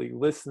probably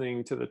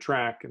listening to the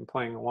track and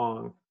playing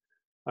along,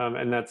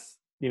 and that's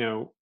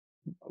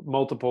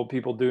multiple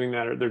people doing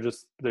that, or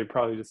they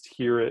probably just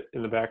hear it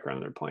in the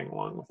background, they're playing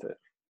along with it.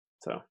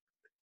 So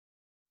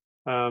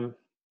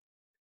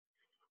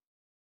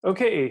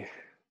okay,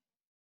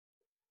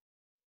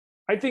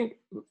 I think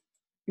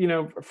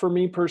for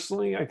me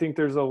personally, I think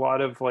there's a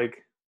lot of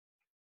like,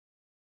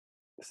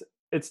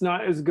 it's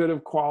not as good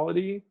of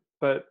quality,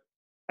 but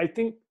I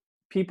think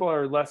people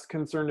are less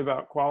concerned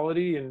about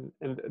quality, and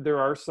there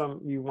are some,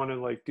 you want to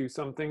like do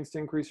some things to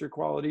increase your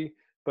quality,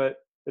 but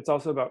it's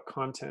also about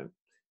content.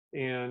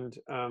 And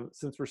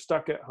since we're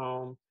stuck at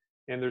home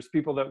and there's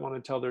people that want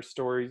to tell their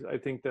stories, I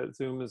think that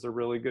Zoom is a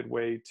really good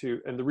way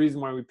to, and the reason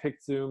why we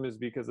picked Zoom is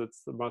because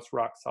it's the most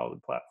rock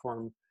solid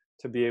platform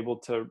to be able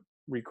to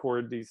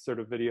record these sort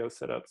of video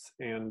setups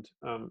and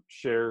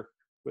share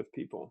with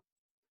people.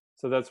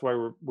 So that's why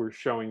we're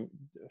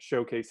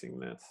showcasing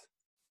this,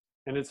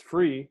 and it's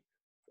free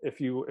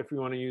if you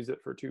want to use it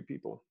for 2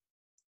 people.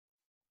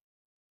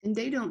 And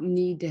they don't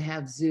need to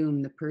have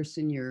Zoom, the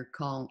person you're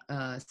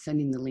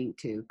sending the link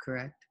to,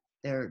 correct?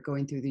 They're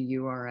going through the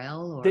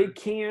URL, or? They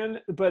can,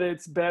 but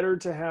it's better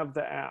to have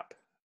the app.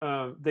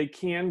 They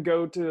can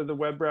go to the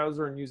web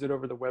browser and use it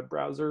over the web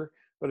browser,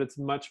 but it's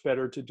much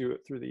better to do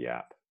it through the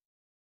app.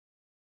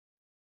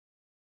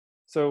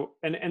 So,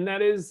 and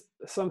that is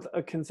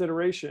a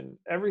consideration.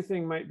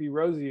 Everything might be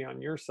rosy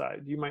on your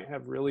side. You might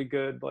have really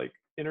good like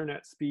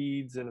internet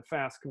speeds and a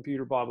fast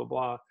computer, blah, blah,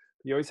 blah.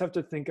 You always have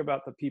to think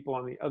about the people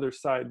on the other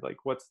side, like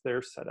what's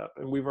their setup.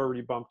 And we've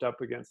already bumped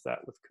up against that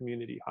with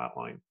Community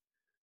Hotline.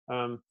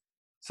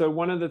 So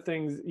one of the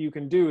things you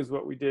can do is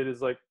what we did is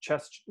like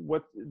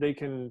they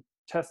can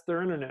test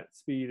their internet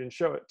speed and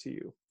show it to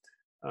you.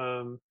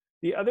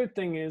 The other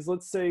thing is,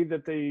 let's say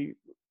that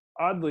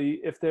oddly,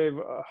 if they have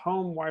a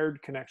home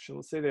wired connection,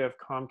 let's say they have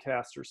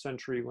Comcast or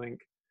CenturyLink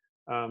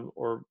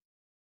or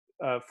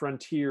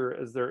Frontier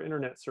as their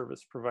internet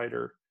service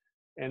provider,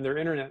 and their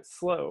internet's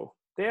slow,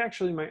 they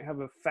actually might have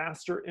a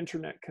faster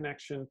internet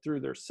connection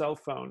through their cell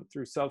phone,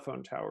 through cell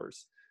phone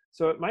towers.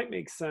 So it might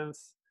make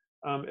sense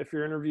if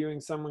you're interviewing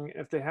someone,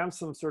 if they have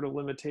some sort of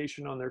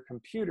limitation on their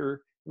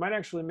computer, it might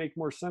actually make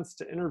more sense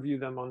to interview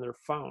them on their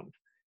phone.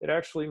 It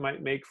actually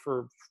might make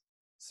for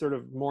sort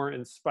of more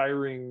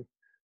inspiring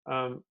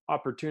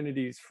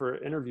opportunities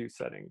for interview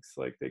settings.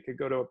 Like they could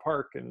go to a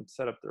park and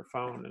set up their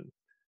phone and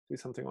do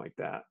something like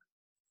that.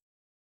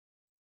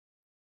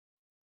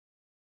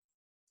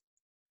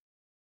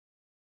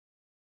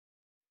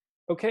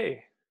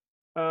 Okay,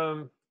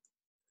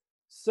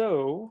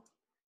 so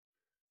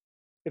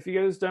if you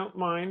guys don't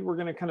mind, we're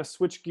going to kind of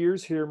switch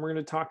gears here, and we're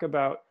going to talk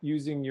about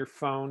using your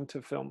phone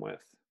to film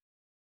with.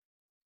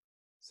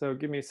 So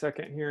give me a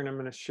second here, and I'm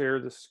going to share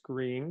the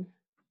screen.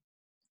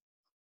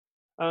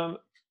 Some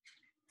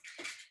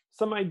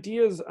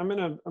ideas. I'm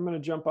gonna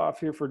jump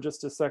off here for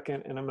just a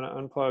second, and I'm going to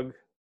unplug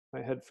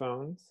my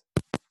headphones.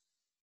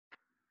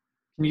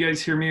 Can you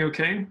guys hear me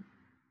okay?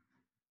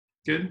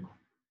 Good.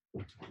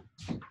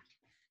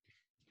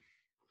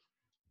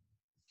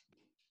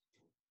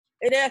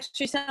 It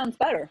actually sounds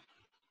better.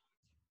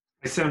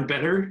 I sound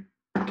better?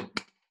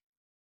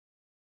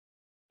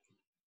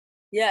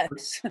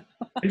 Yes.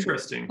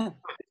 Interesting.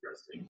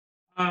 Interesting.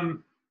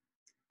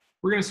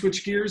 We're going to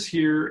switch gears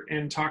here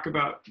and talk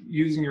about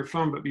using your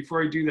phone. But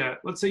before I do that,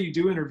 let's say you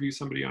do interview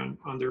somebody on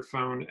their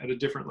phone at a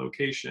different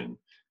location.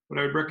 What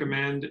I would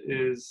recommend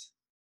is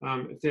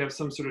if they have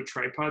some sort of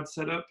tripod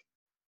set up,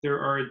 there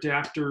are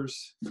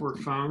adapters for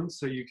phones,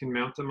 so you can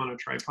mount them on a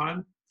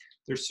tripod.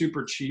 They're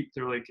super cheap.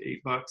 They're like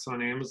 $8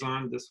 on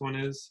Amazon. This one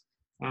is.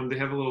 They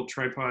have a little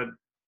tripod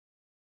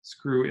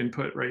screw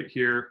input right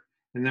here.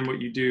 And then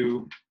what you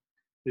do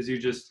is you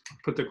just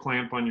put the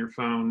clamp on your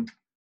phone.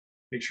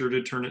 Make sure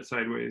to turn it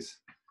sideways.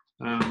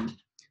 And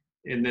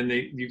then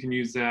you can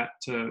use that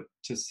to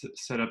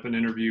set up an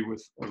interview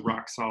with a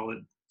rock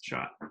solid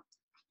shot.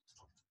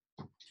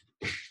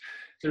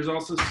 There's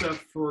also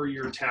stuff for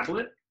your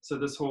tablet. So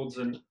this holds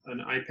an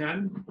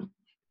iPad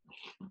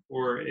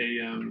or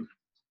a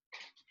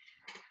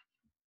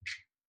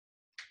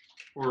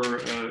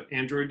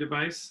Android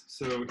device.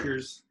 So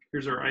here's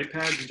our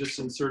iPad. You just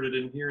insert it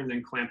in here and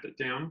then clamp it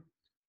down.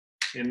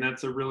 And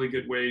that's a really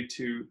good way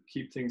to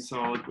keep things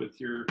solid with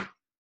your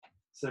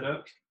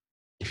setup.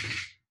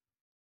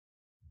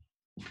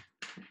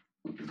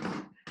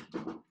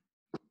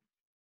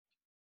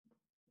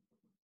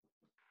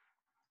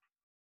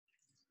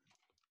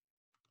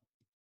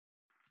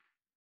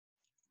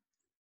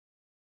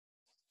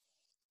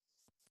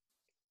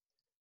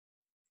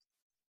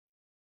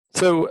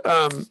 So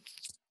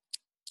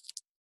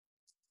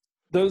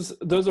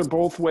Those are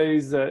both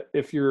ways that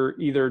if you're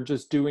either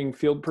just doing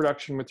field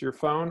production with your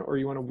phone or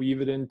you want to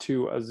weave it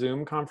into a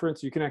Zoom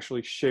conference, you can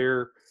actually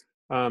share.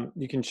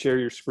 You can share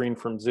your screen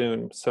from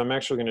Zoom. So I'm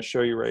actually going to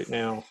show you right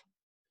now.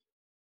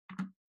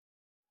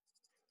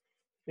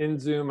 In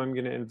Zoom, I'm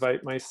going to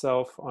invite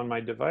myself on my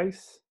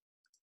device.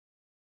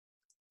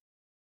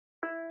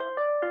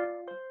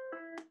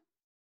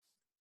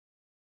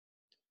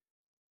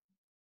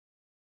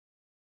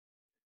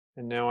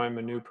 And now I'm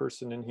a new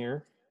person in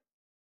here.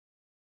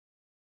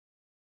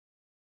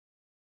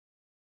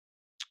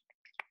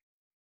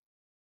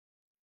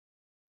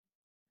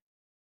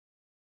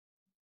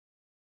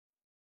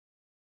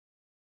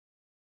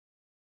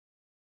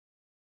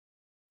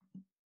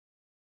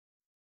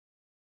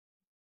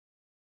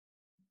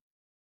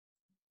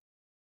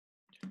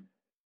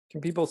 Can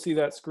people see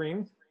that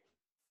screen?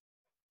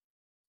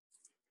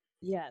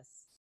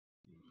 Yes.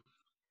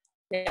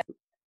 Yeah.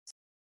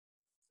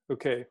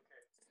 Okay.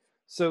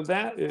 So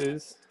that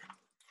is,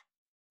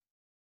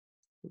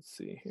 let's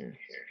see here.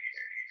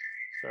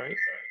 Sorry.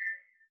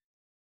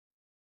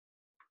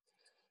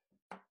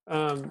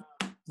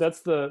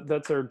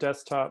 That's our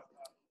desktop.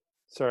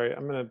 Sorry,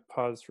 I'm going to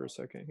pause for a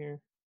second here.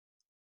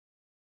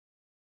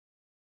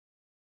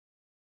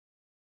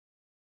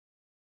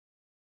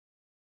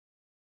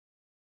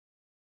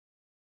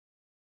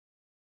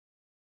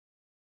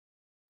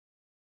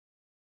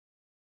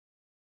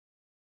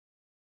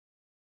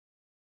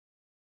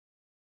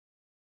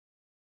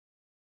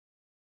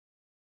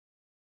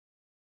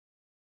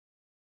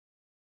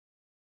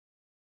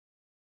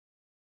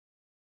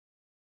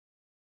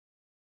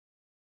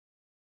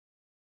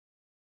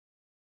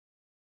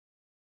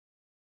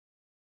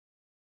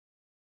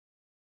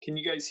 Can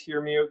you guys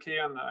hear me okay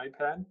on the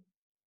iPad?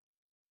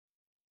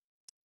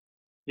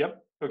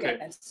 Yep. Okay.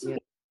 Yes. Yeah.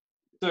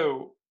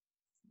 So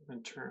I'm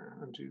going to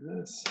undo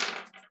this.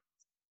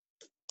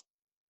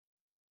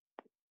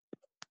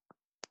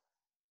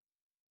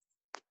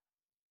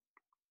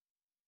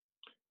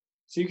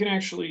 So you can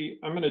actually,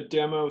 I'm going to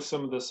demo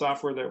some of the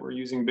software that we're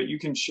using, but you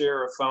can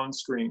share a phone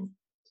screen.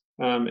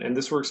 And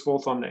this works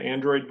both on the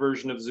Android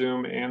version of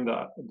Zoom and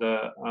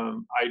the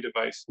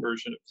iDevice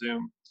version of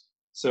Zoom.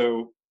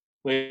 So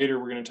later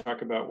we're going to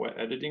talk about what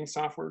editing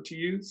software to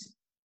use.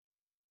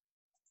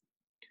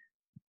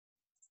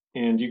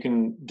 And you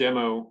can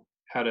demo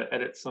how to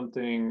edit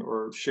something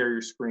or share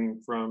your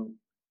screen from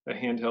a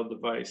handheld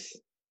device.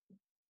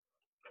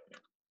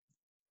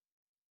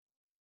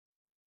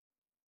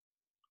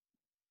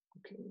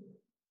 Okay.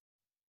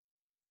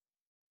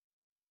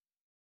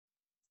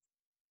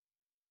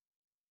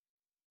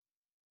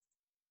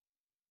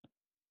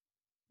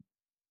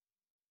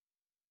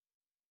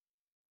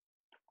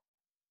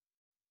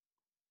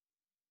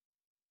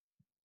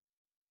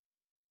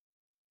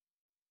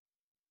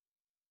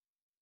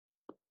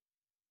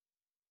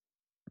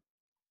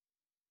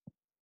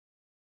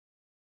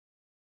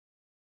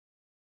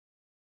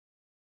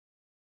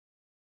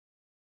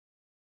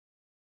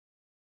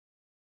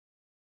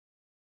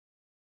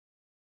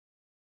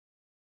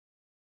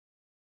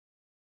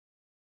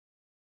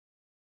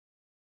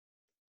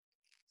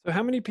 So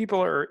how many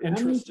people are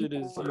interested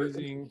in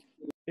using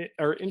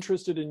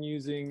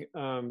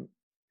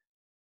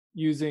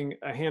using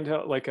a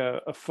handheld, like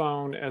a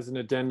phone, as an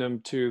addendum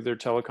to their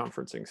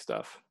teleconferencing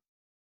stuff?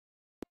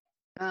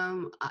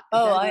 Oh,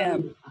 I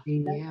am.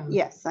 Yeah.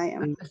 Yes, I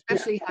am.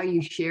 Especially how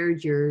you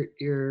shared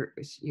your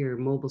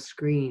mobile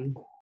screen.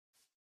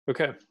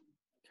 Okay,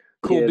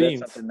 cool Yeah, beans.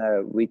 that's something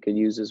that we could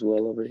use as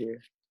well over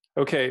here.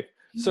 Okay,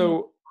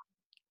 so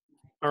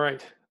all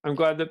right, I'm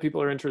glad that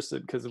people are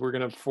interested because we're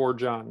going to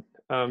forge on.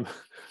 I'm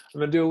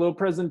going to do a little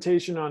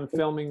presentation on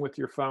filming with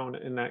your phone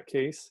in that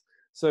case.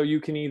 So you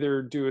can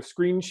either do a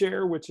screen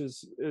share, which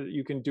is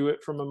you can do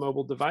it from a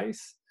mobile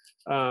device,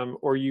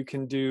 or you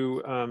can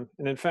do, and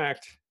in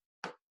fact,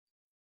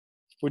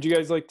 would you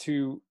guys like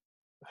to,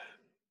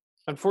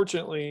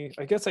 unfortunately,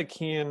 I guess I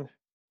can,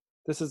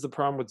 this is the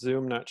problem with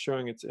Zoom not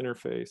showing its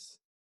interface.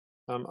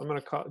 I'm going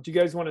to call, do you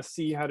guys want to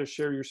see how to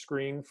share your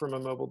screen from a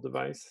mobile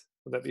device?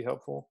 Would that be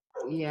helpful?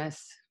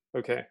 Yes.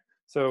 Okay,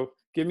 so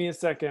give me a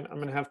second. I'm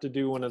going to have to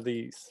do one of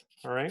these,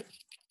 all right?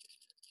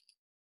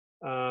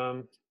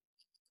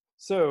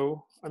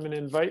 So I'm going to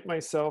invite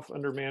myself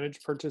under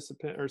manage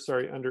participant, or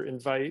sorry, under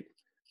invite.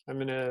 I'm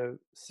going to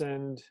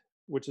send,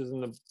 which is in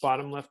the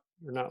bottom left,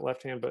 or not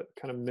left hand, but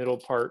kind of middle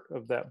part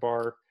of that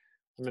bar.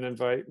 I'm going to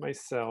invite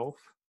myself,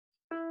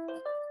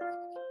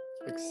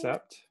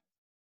 accept.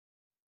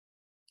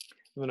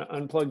 I'm going to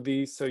unplug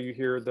these so you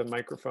hear the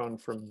microphone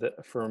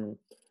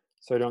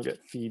so I don't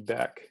get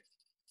feedback.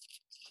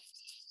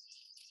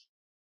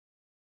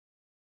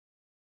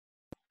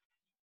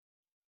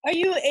 Are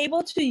you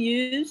able to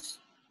use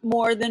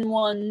more than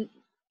one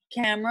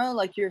camera,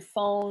 like your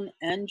phone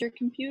and your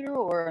computer,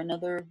 or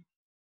another,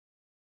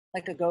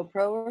 like a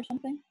GoPro or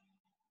something?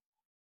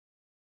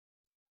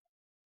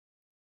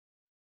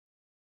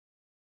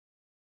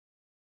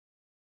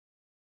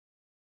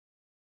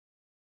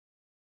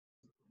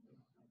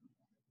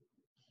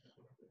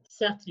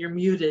 Seth, you're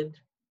muted.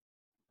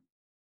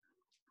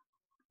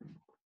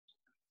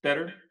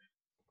 Better?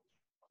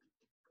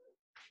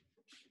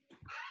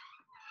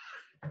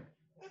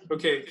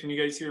 Okay, can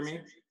you guys hear me?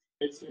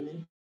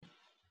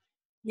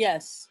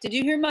 Yes. Did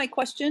you hear my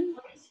question?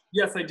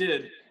 Yes, I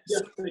did.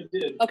 Yes, I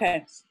did.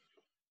 Okay.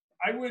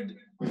 I would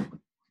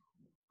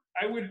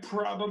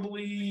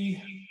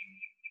probably,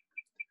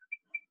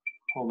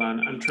 hold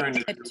on, I'm trying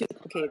to. Too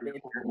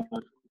complicated.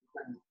 All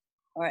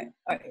right.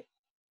 All right.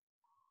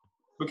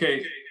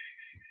 Okay,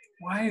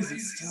 why is it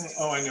still,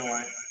 oh, I know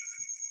why.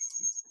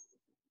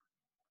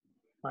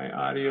 My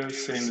audio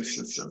is saying the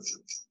system.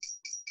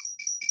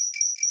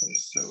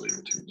 That's so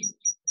irritating.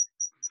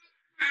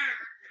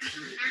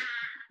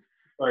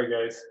 Sorry,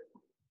 guys.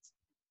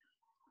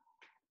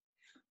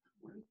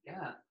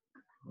 Yeah.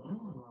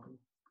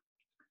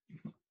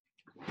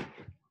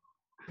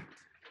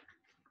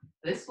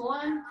 This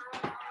one?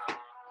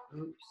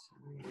 Oops.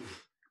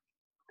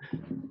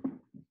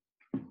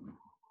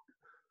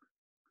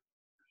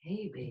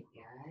 Hey, big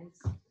guys,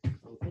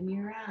 open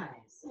your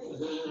eyes.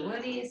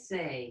 What do you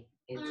say?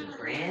 It's a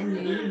brand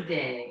new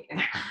day.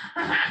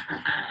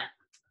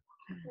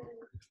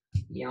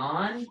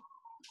 Yawn,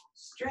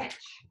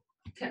 stretch,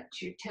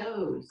 touch your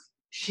toes,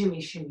 shimmy,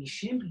 shimmy,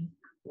 shimmy,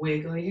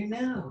 wiggle your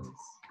nose.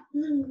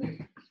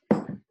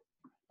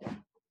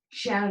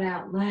 Shout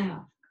out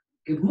loud,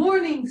 good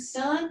morning,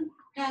 sun.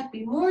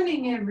 Happy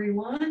morning,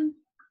 everyone.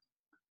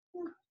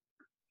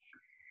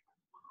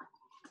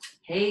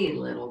 Hey,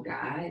 little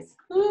guys,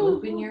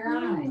 open your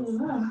eyes.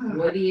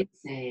 What do you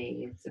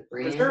say? It's a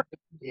brand new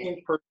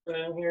day. Person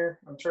in here?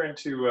 I'm trying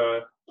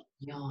to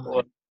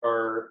Yawn.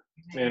 our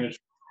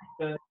management.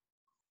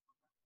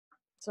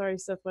 Sorry,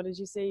 Seth, what did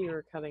you say? You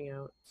were cutting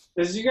out.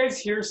 Did you guys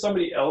hear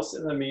somebody else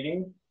in the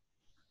meeting?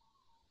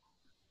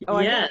 Oh,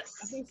 Yes.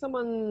 I think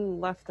someone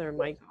left their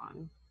mic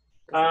on.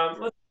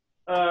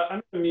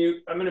 I'm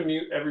gonna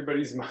mute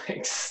everybody's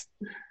mics.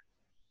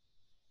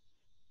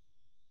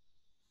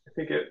 I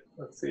think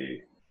let's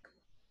see.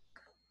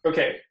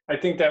 Okay, I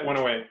think that went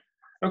away.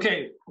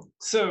 Okay,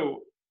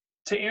 so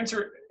to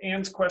answer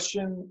Anne's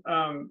question,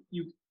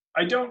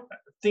 I don't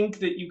think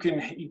that you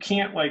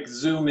can't like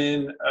zoom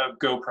in a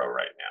GoPro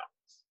right now.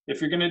 If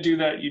you're gonna do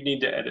that, you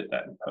need to edit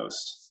that in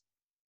post.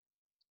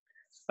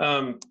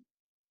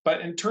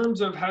 But in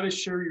terms of how to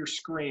share your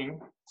screen,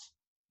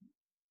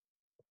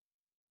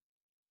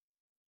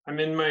 I'm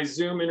in my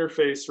Zoom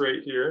interface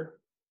right here.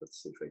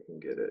 Let's see if I can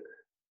get it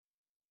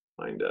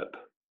lined up.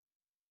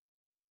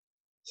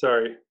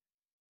 Sorry.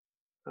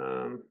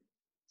 There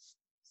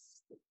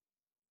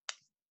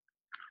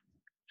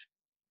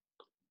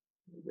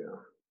we go.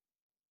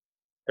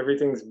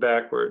 Everything's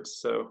backwards,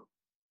 so.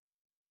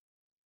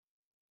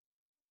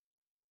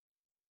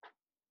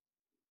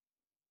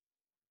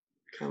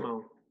 Come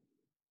on.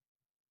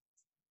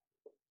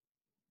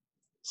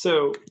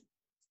 So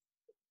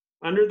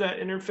under that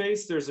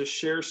interface, there's a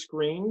share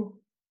screen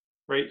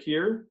right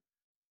here.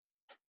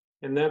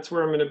 And that's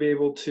where I'm going to be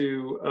able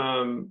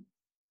to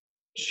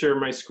share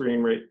my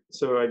screen, right?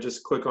 So I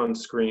just click on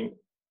screen.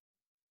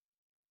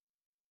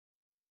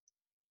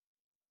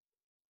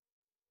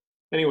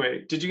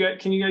 Anyway,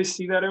 can you guys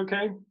see that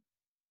okay?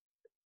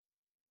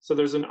 So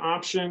there's an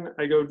option,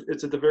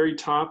 it's at the very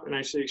top and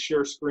I say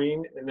share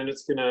screen, and then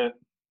it's gonna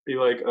be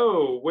like,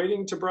 oh,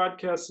 waiting to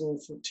broadcast in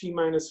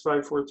T-minus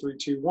 5, 4, 3,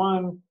 2,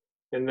 1,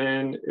 and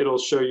then it'll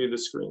show you the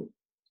screen.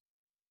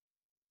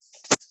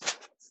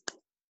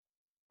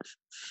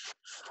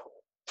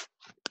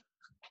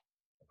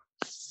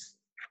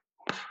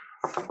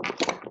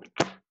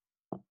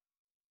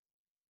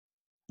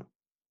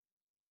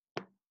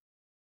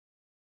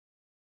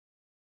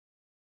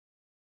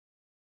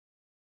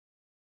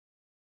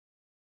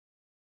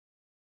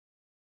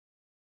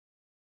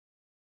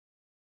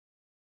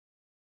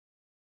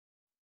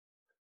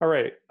 All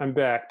right, I'm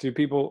back. Can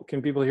people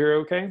hear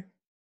okay?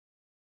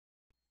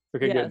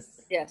 Okay, Yes.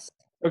 good. Yes.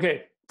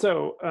 Okay,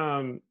 so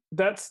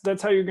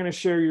that's how you're going to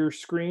share your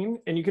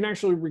screen, and you can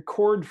actually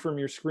record from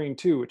your screen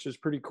too, which is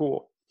pretty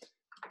cool.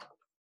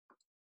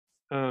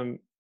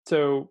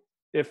 So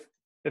if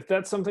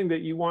that's something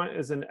that you want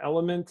as an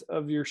element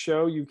of your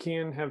show, you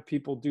can have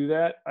people do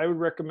that. I would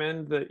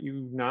recommend that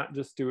you not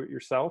just do it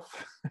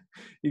yourself.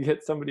 You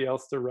get somebody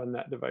else to run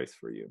that device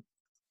for you.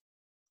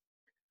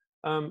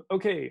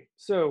 Okay,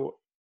 so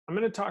I'm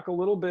going to talk a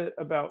little bit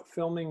about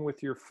filming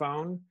with your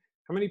phone.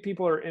 How many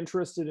people are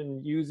interested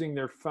in using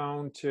their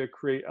phone to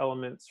create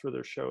elements for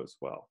their show as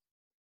well?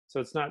 So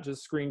it's not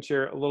just screen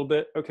share a little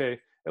bit. Okay,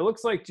 it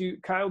looks like,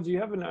 Kyle, do you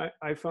have an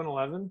iPhone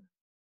 11?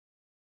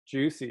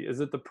 Juicy.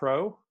 Is it the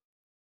Pro?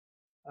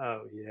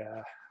 Oh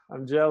yeah,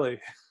 I'm jelly.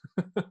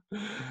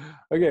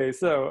 Okay,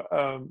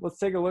 so let's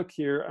take a look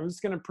here. I'm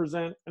just going to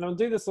present, and I'll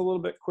do this a little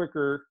bit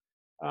quicker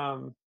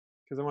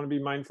because I want to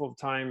be mindful of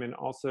time, and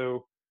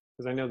also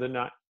because I know that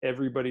not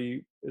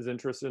everybody is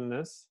interested in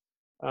this.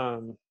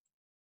 So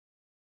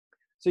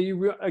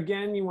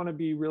again, you want to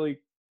be really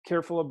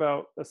careful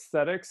about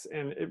aesthetics,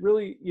 and it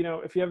really,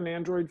 if you have an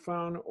Android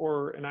phone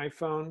or an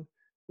iPhone,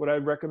 what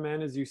I'd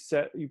recommend is you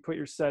put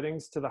your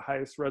settings to the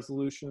highest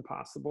resolution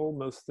possible.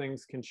 Most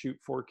things can shoot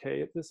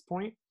 4K at this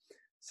point.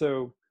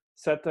 So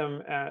set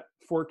them at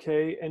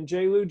 4K. And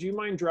Jaylu, do you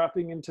mind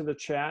dropping into the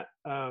chat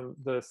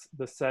the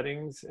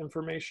settings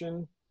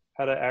information,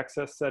 how to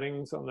access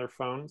settings on their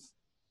phones?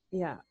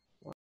 Yeah.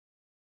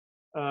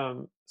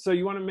 So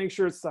you want to make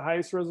sure it's the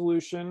highest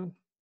resolution,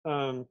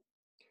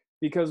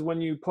 because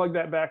when you plug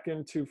that back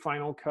into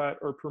Final Cut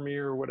or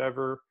Premiere or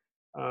whatever,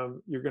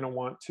 you're going to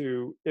want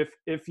to,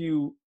 if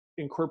you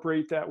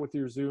incorporate that with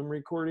your Zoom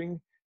recording,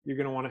 you're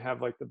going to want to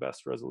have like the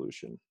best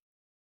resolution.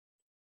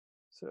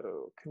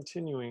 So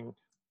continuing.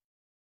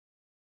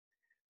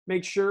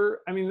 Make sure,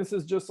 I mean, this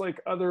is just like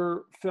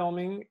other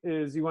filming,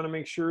 is you want to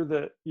make sure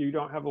that you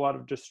don't have a lot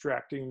of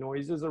distracting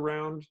noises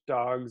around,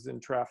 dogs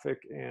and traffic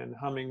and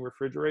humming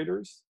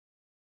refrigerators.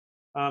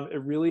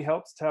 It really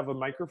helps to have a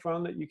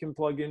microphone that you can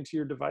plug into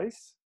your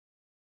device.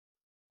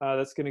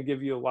 That's going to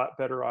give you a lot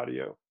better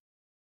audio.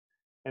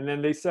 And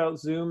then they sell,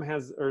 Zoom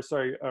has, or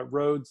sorry,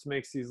 Rhodes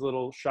makes these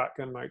little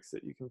shotgun mics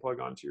that you can plug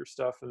onto your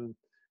stuff, and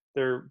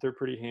they're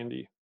pretty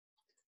handy.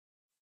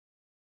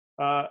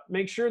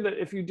 Make sure that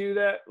if you do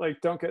that, like,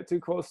 don't get too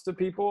close to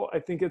people. I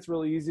think it's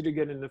really easy to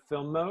get into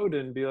film mode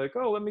and be like,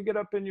 oh, let me get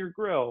up in your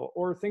grill.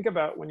 Or think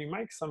about when you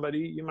mic somebody,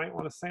 you might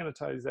want to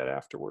sanitize that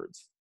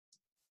afterwards.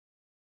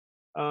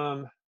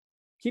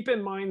 Keep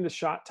in mind the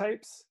shot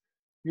types.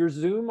 Your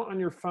zoom on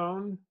your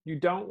phone, you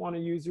don't want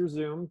to use your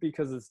zoom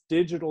because it's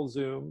digital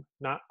zoom,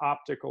 not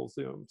optical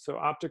zoom. So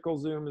optical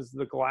zoom is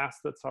the glass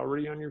that's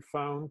already on your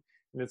phone,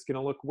 and it's going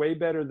to look way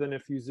better than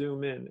if you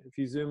zoom in. If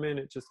you zoom in,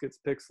 it just gets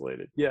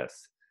pixelated.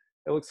 Yes,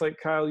 it looks like,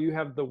 Kyle, you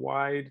have the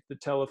wide, the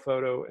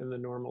telephoto, and the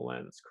normal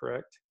lens,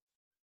 correct?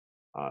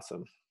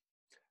 Awesome.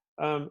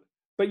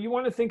 But you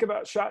want to think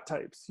about shot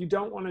types. You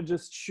don't want to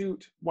just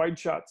shoot wide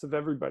shots of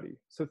everybody.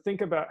 So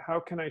think about how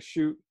can I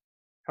shoot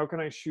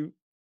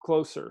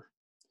closer?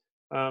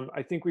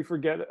 I think we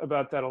forget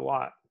about that a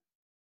lot.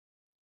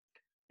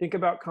 Think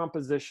about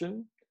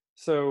composition.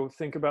 So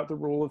think about the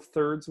rule of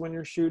thirds when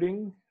you're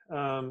shooting.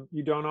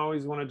 You don't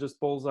always want to just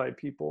bullseye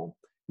people.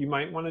 You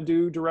might want to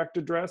do direct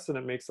address, and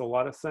it makes a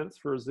lot of sense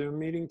for a Zoom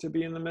meeting to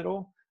be in the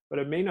middle, but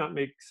it may not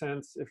make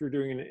sense if you're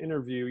doing an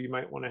interview. You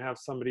might want to have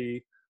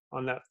somebody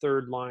on that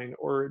third line,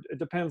 or it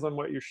depends on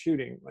what you're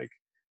shooting. Like,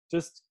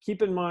 just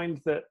keep in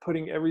mind that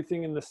putting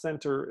everything in the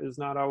center is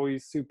not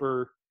always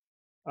super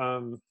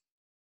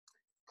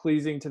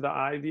pleasing to the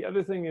eye. The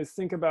other thing is,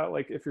 think about,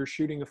 like, if you're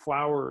shooting a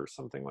flower or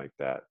something like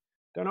that,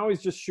 don't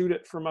always just shoot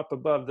it from up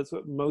above. That's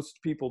what most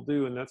people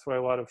do, and that's why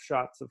a lot of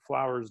shots of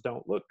flowers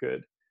don't look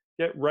good.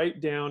 Get right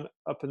down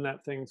up in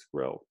that thing's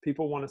grill.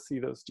 People want to see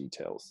those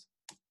details.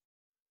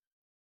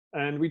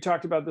 And we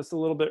talked about this a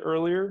little bit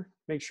earlier.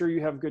 Make sure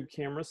you have good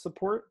camera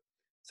support.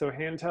 So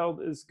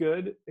handheld is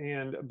good,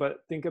 but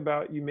think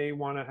about, you may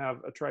want to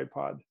have a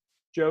tripod.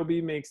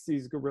 Joby makes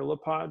these gorilla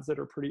pods that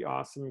are pretty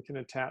awesome and can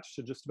attach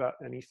to just about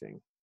anything.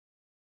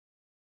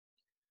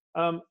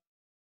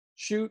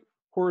 Shoot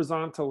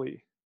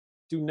horizontally.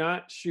 Do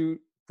not shoot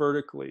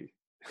vertically.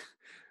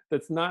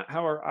 That's not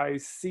how our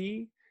eyes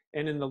see.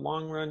 And in the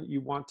long run,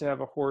 you want to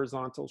have a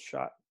horizontal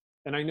shot.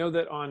 And I know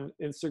that on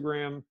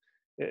Instagram,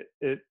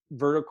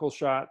 vertical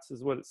shots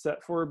is what it's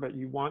set for, but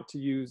you want to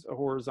use a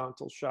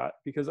horizontal shot,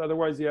 because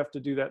otherwise you have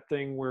to do that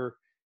thing where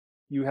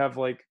you have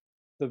like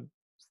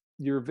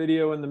your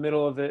video in the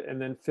middle of it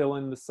and then fill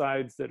in the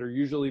sides that are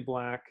usually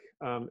black.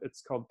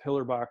 It's called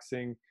pillar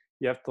boxing.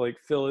 You have to like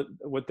fill it.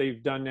 What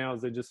they've done now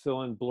is they just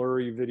fill in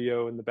blurry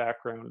video in the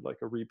background, like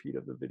a repeat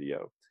of the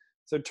video.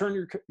 So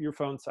turn your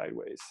phone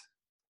sideways.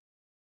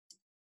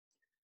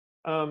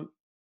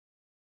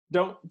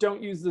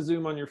 Don't use the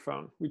zoom on your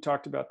phone. We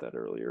talked about that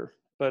earlier,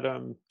 but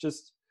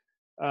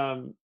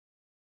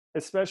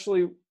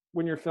especially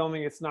when you're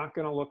filming, it's not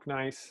going to look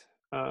nice.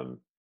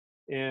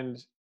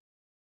 And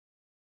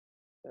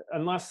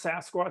unless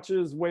Sasquatch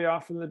is way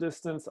off in the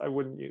distance, I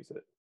wouldn't use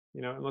it,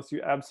 unless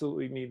you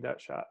absolutely need that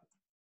shot.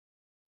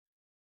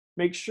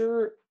 Make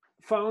sure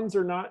phones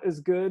are not as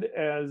good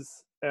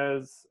as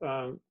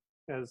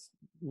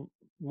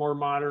more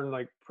modern,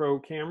 like, pro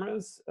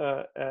cameras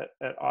at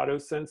auto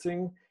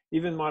sensing.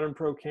 Even modern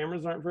pro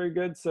cameras aren't very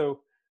good. So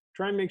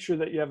try and make sure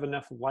that you have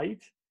enough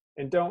light,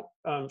 and don't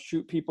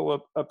shoot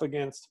people up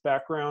against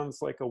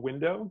backgrounds like a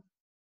window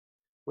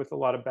with a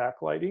lot of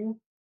backlighting.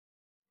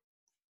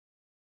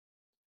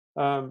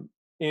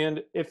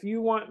 And if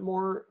you want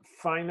more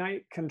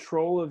finite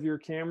control of your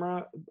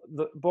camera,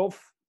 both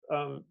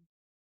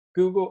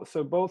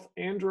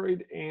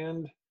Android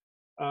and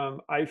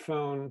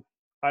iPhone,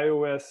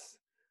 iOS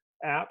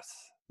apps,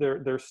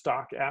 their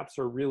stock apps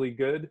are really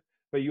good,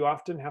 but you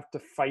often have to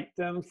fight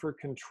them for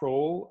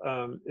control.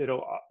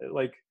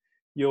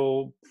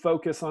 You'll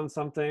focus on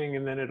something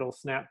and then it'll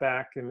snap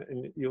back,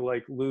 and you'll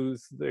like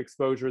lose the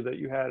exposure that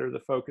you had or the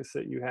focus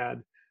that you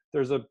had.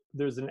 There's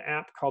an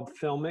app called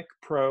Filmic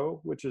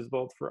Pro, which is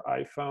both for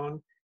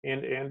iPhone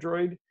and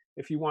Android.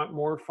 If you want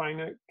more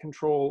finite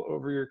control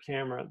over your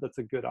camera, that's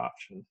a good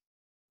option.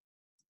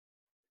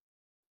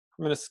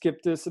 I'm going to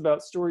skip this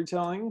about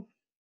storytelling,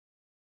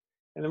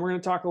 and then we're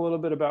going to talk a little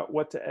bit about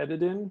what to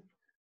edit in.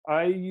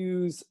 I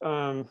use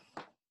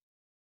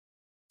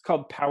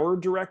called Power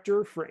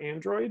Director for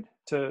Android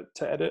to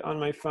edit on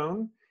my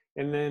phone.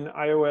 And then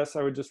iOS,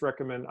 I would just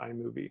recommend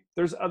iMovie.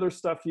 There's other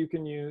stuff you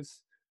can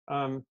use.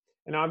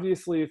 And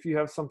obviously, if you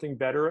have something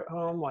better at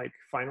home, like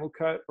Final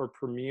Cut or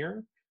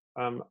Premiere,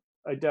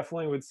 I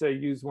definitely would say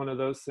use one of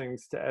those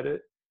things to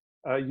edit.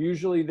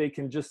 Usually, they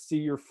can just see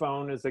your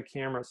phone as a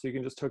camera. So you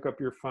can just hook up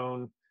your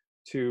phone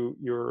to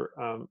your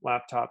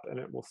laptop and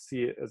it will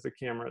see it as a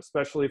camera,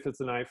 especially if it's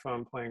an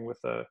iPhone playing with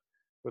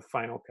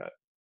Final Cut.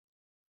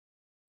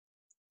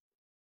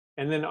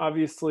 And then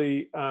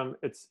obviously,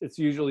 it's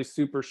usually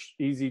super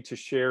easy to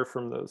share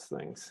from those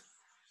things.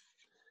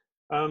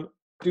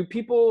 Do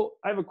people,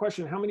 I have a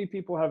question, how many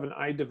people have an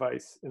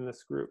iDevice in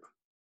this group?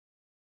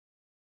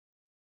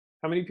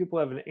 How many people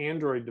have an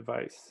Android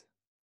device?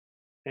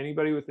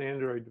 Anybody with an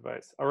Android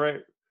device? All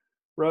right,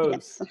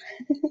 Rose. Yes.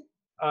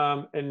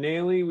 And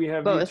Nayli, we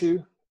have Both. you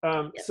too.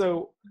 Yes.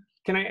 So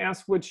can I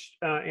ask which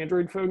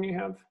Android phone you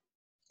have?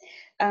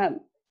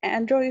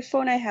 Android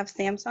phone, I have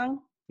Samsung,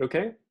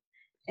 Okay.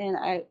 and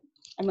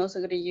I'm also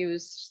going to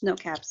use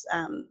Snowcap's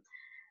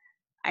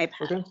iPad.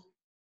 Okay.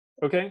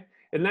 Okay.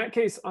 In that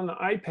case, on the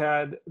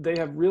iPad, they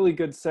have really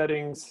good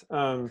settings.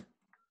 I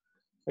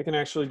can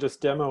actually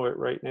just demo it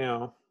right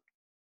now.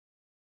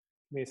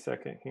 Give me a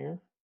second here.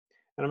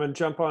 And I'm going to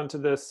jump onto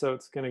this, so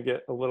it's going to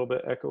get a little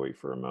bit echoey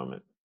for a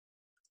moment.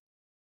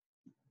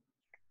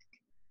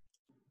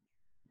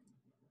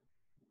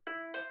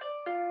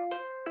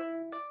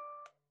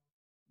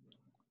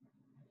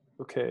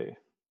 Okay.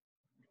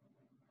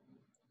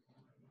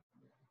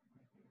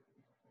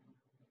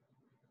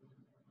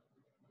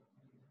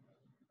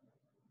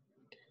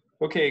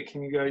 Okay,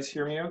 can you guys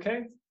hear me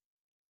okay?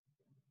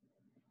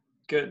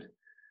 Good.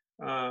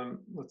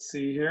 Let's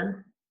see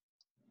here.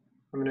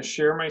 I'm going to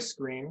share my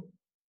screen.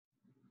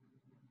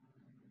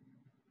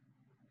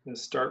 I'm going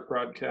to start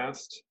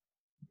broadcast.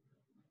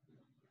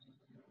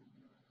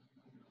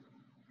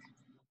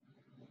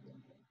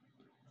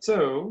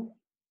 So,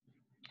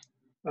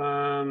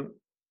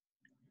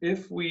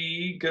 if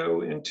we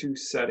go into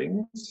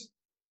settings,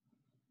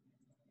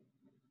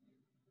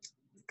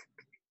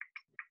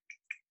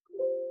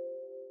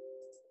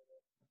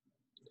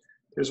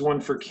 there's one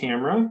for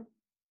camera.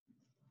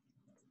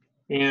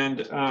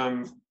 And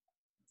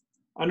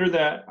under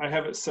that, I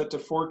have it set to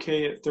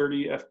 4K at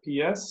 30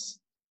 FPS,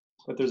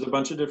 but there's a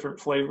bunch of different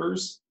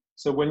flavors.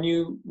 So when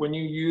you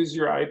use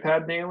your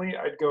iPad, Nayli,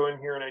 I'd go in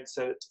here and I'd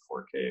set it to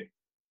 4K,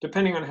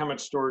 depending on how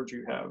much storage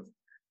you have.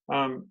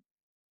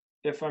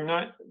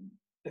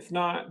 If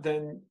not,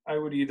 then I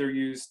would either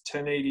use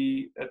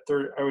 1080 at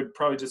 30. I would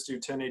probably just do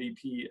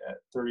 1080p at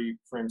 30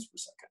 frames per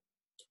second.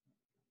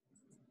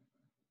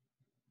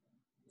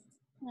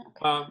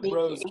 Okay.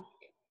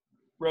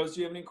 Rose,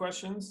 do you have any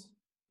questions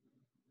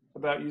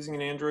about using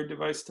an Android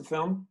device to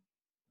film?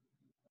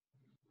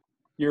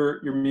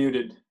 You're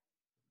muted.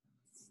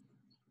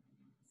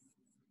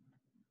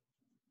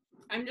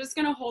 I'm just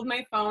gonna hold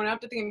my phone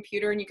up to the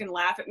computer and you can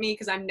laugh at me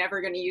because I'm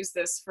never gonna use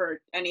this for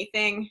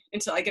anything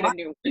until I get a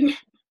new one.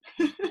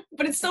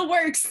 But it still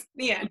works in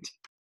the end.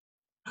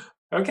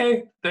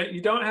 Okay, that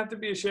you don't have to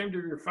be ashamed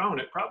of your phone.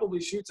 It probably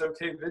shoots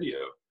okay video.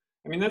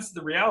 I mean, that's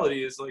the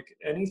reality, is like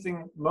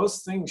anything,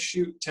 most things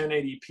shoot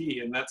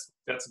 1080p, and that's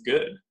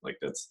good. Like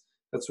that's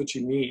what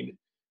you need.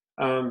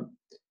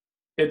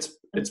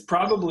 It's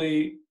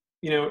probably,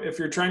 if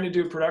you're trying to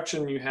do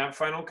production, you have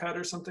Final Cut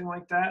or something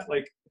like that,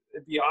 like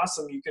it'd be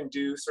awesome. You can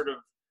do sort of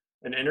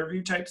an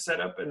interview type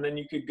setup, and then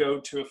you could go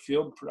to a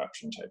field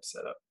production type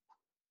setup.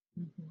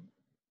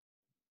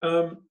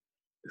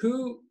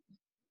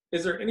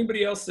 Is there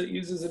anybody else that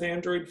uses an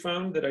Android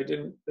phone that I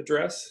didn't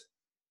address?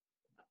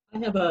 I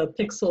have a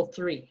Pixel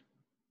 3.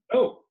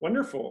 Oh,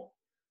 wonderful.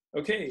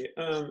 Okay,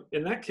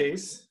 in that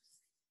case,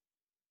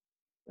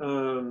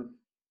 let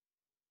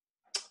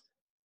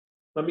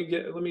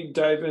me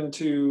dive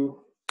into,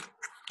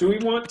 do you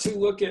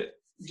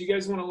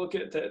guys want to look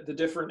at the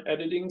different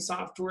editing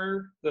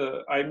software,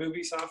 the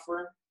iMovie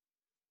software?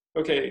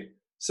 Okay,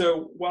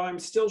 so while I'm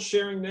still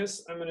sharing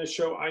this, I'm going to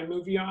show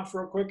iMovie off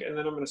real quick, and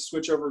then I'm going to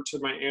switch over to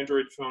my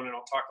Android phone, and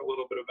I'll talk a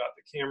little bit about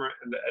the camera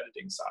and the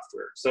editing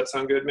software. Does that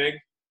sound good, Meg?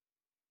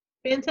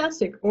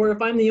 Fantastic. Or if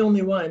I'm the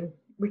only one,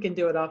 we can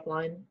do it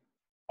offline.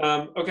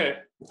 Okay.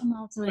 I'm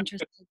also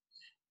interested.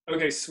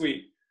 Okay,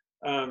 sweet.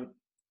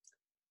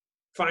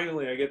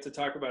 Finally, I get to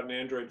talk about an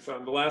Android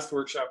phone. The last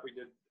workshop we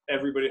did,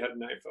 everybody had an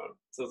iPhone.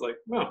 So I was like,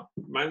 well,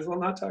 might as well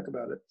not talk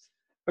about it.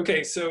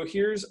 Okay, so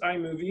here's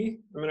iMovie.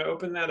 I'm going to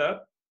open that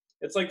up.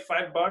 It's like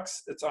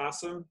 $5. It's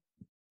awesome.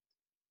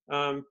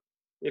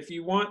 If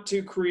you want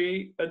to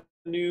create a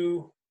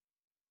new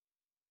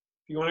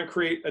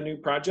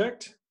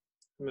project,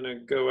 I'm going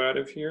to go out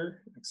of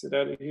here, exit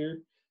out of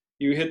here.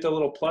 You hit the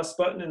little plus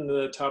button in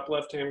the top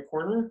left-hand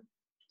corner.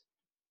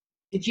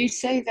 Did you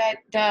say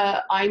that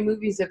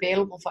iMovie is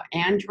available for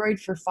Android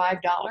for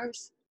 $5?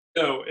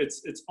 No,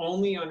 it's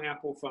only on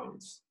Apple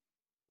phones.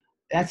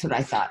 That's what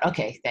I thought.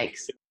 Okay,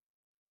 thanks.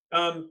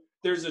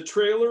 There's a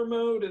trailer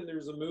mode and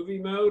there's a movie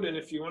mode, and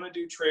if you want to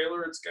do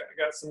trailer, it's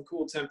got some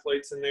cool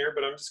templates in there,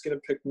 but I'm just going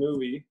to pick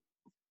movie.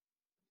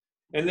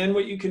 And then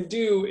what you can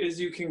do is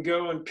you can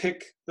go and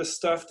pick the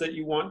stuff that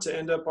you want to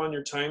end up on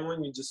your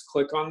timeline. You just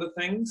click on the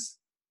things,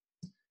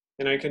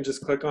 and I can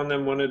just click on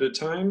them one at a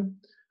time.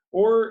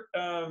 Or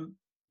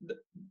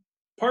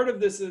part of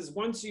this is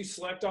once you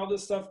select all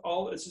this stuff,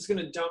 it's just going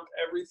to dump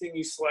everything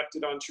you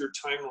selected onto your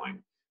timeline.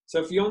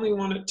 So if you only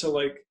want it to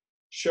like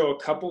show a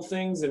couple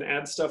things and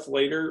add stuff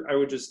later, I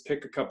would just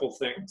pick a couple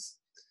things.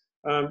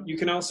 You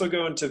can also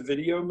go into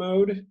video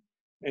mode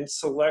and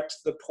select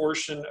the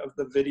portion of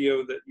the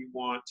video that you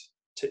want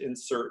to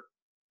insert.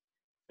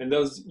 And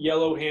those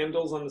yellow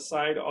handles on the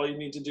side, all you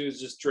need to do is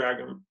just drag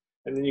them.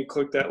 And then you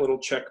click that little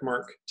check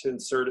mark to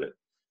insert it.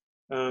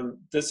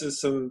 This is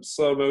some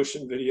slow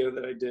motion video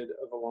that I did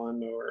of a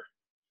lawnmower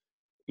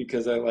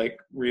because I like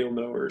real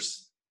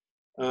mowers.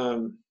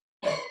 I'm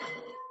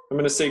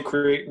going to say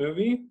create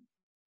movie.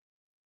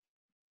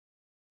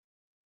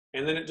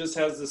 And then it just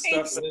has the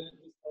stuff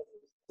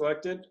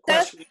selected.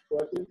 Question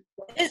selected.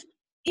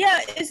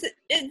 Yeah, is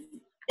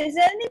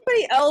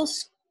anybody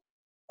else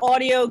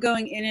audio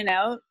going in and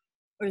out,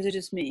 or is it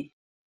just me?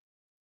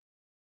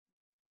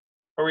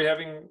 Are we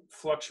having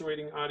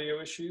fluctuating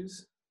audio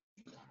issues?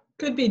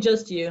 Could be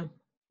just you.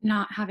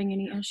 Not having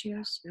any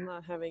issues. I'm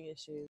not having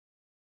issues.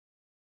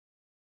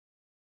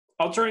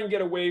 I'll try and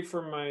get away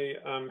from my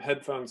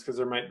headphones because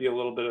there might be a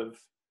little bit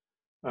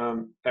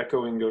of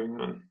echoing going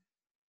on.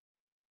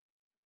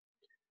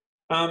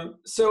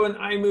 So in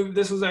iMovie,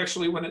 this was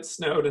actually when it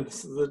snowed, and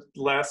this is the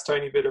last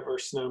tiny bit of our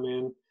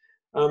snowman.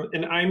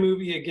 In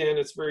iMovie, again,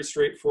 it's very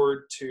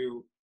straightforward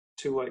to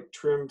like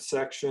trim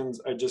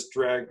sections. I just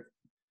drag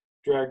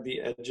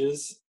the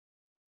edges.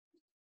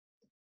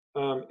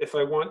 If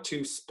I want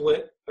to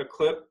split a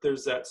clip,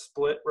 there's that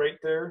split right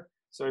there.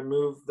 So I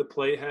move the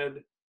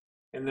playhead,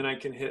 and then I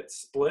can hit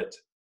split.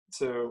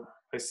 So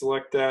I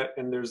select that,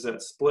 and there's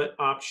that split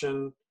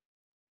option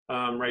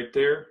right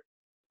there.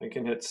 I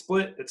can hit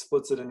split, it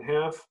splits it in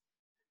half.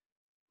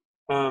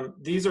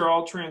 These are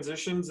all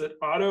transitions. That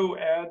auto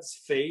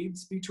adds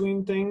fades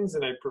between things,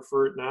 and I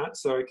prefer it not.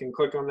 So I can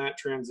click on that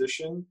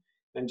transition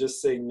and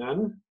just say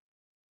none.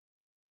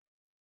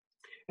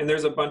 And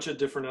there's a bunch of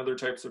different other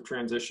types of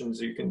transitions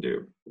you can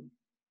do.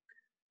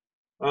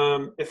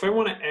 If I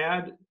want to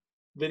add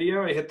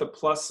video, I hit the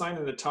plus sign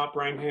in the top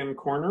right-hand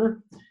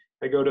corner.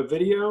 I go to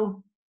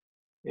video,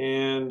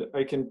 and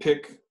I can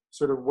pick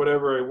sort of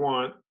whatever I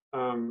want.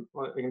 I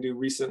can do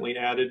recently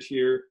added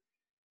here,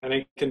 and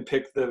I can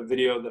pick the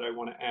video that I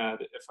want to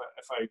add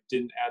if I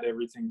didn't add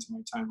everything to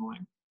my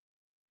timeline.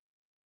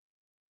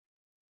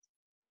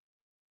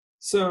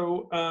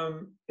 So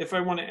if I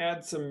want to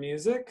add some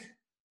music,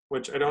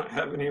 which I don't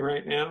have any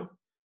right now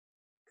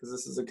because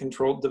this is a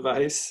controlled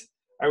device,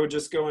 I would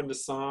just go into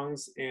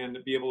songs and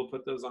be able to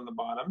put those on the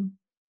bottom.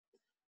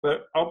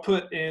 But I'll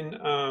put in,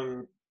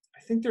 I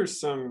think there's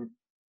some,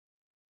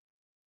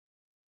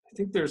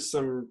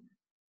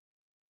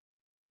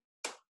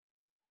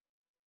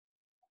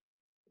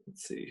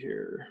 let's see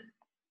here,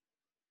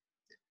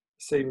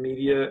 say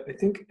media. I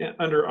think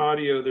under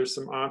audio, there's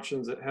some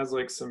options that has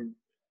like some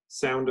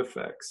sound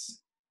effects.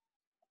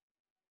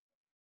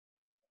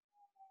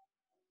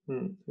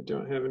 I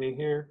don't have any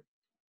here.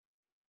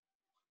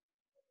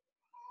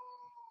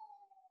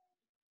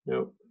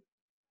 Nope.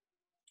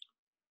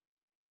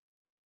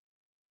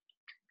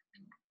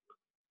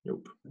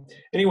 Nope.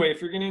 Anyway,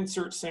 if you're going to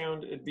insert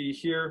sound, it'd be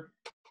here.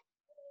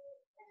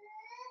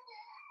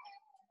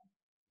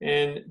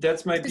 And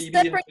that's my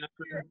BB.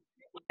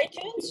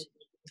 iTunes?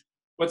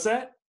 What's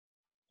that?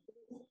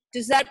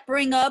 Does that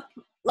bring up,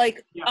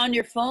 like, on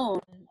your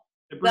phone?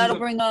 That'll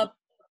bring up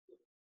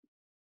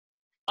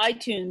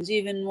iTunes,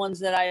 even ones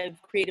that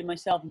I've created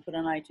myself and put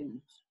on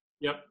iTunes.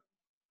 Yep.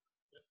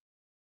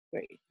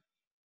 Great.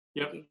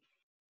 Yep.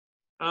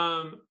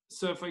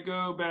 So if I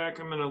go back,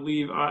 I'm going to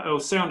leave,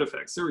 sound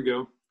effects. There we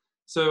go.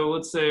 So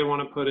let's say I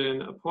want to put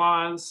in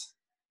applause.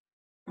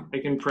 I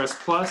can press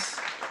plus,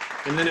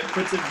 and then it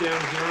puts it down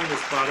here on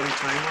this bottom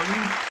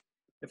timeline.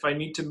 If I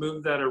need to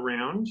move that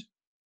around,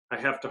 I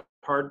have to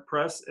hard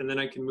press, and then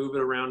I can move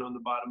it around on the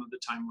bottom of the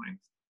timeline.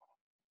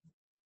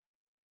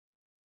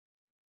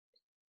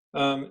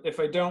 If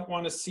I don't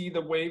want to see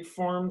the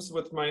waveforms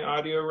with my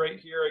audio right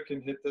here, I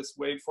can hit this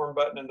waveform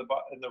button in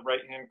the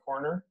right-hand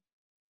corner,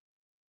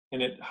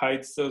 and it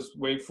hides those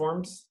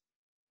waveforms.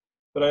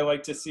 But I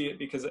like to see it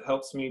because it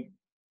helps me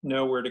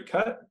know where to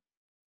cut.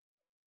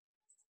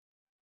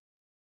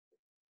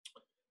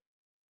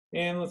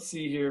 And let's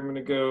see here, I'm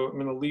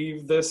gonna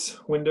leave this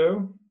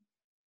window.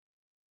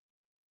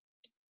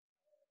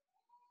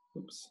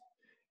 Oops.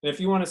 And if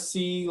you want to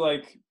see,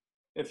 like,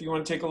 if you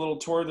want to take a little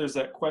tour, there's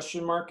that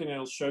question mark, and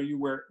it'll show you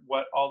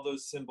what all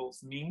those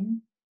symbols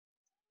mean.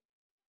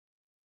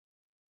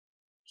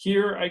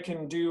 Here I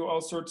can do all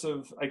sorts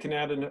of, I can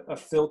add a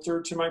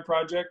filter to my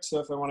project. So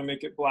if I want to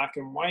make it black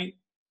and white,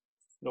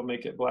 it'll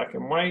make it black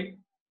and white.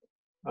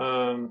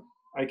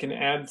 I can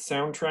add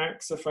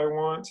soundtracks if I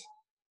want,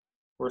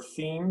 or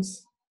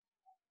themes.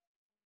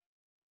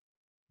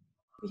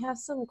 We have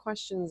some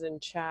questions in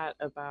chat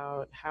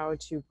about how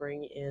to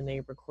bring in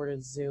a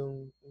recorded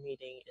Zoom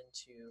meeting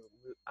into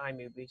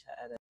iMovie to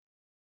edit.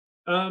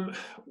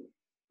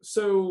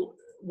 So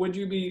would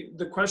you be,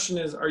 the question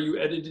is, are you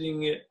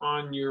editing it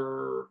on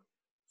your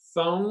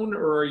phone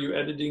or are you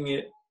editing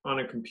it on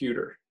a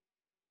computer?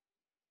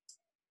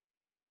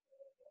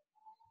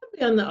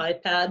 On the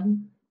iPad.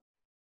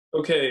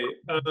 Okay.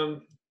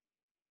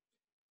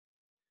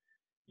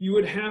 You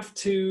would have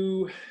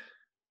to,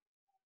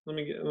 let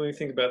me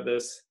think about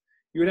this.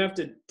 You would have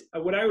to,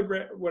 what I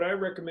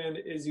recommend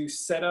is you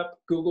set up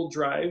Google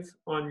Drive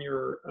on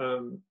your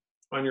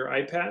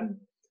iPad.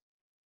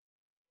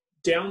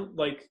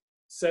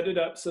 Set it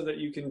up so that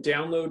you can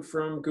download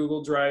from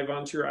Google Drive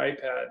onto your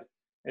iPad,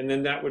 and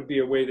then that would be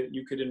a way that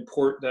you could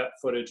import that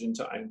footage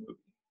into iMovie.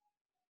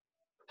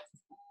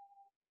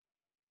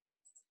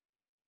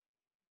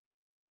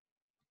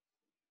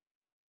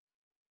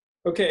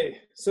 Okay,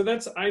 so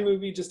that's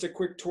iMovie, just a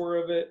quick tour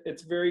of it.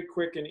 It's very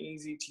quick and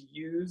easy to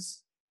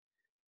use.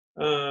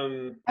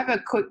 I have a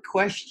quick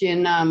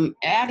question.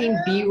 Adding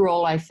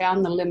B-roll, I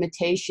found the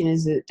limitation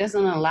is it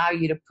doesn't allow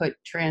you to put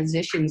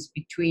transitions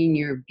between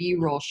your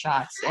B-roll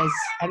shots.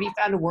 Have you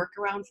found a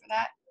workaround for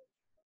that?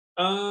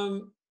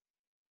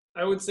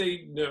 I would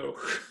say no.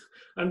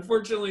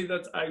 Unfortunately,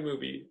 that's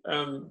iMovie.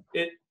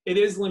 It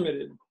is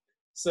limited,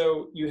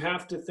 so you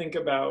have to think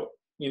about,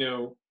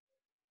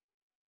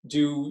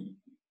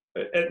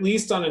 at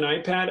least on an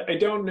iPad. I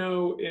don't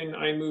know in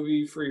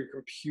iMovie for your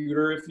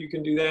computer if you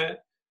can do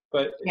that.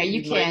 But yeah,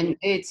 you can.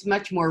 It's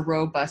much more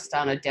robust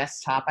on a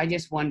desktop. I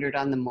just wondered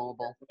on the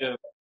mobile.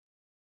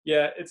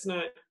 Yeah, it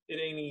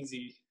ain't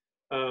easy.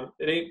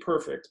 It ain't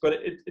perfect, but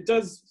it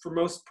does, for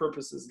most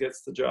purposes,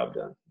 gets the job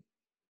done.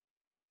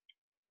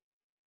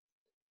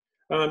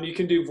 You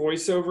can do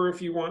voiceover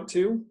if you want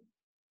to,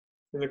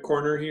 in the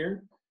corner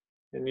here,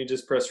 and you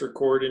just press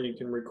record and you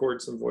can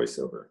record some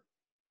voiceover.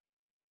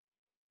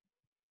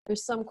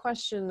 There's some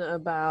question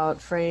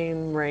about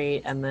frame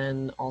rate and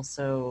then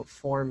also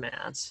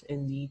format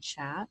in the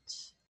chat.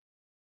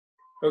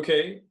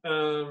 Okay,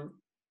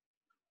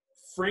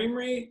 frame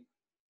rate,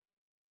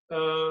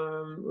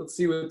 let's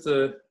see what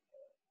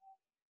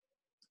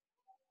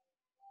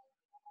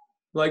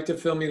like to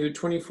film either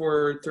 24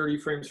 or 30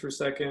 frames per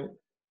second.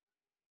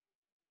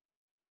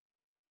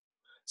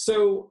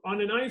 So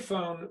on an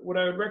iPhone, what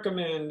I would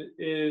recommend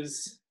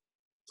is,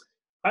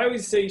 I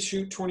always say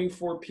shoot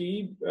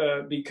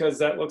 24p because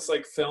that looks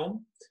like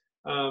film.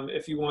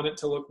 If you want it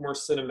to look more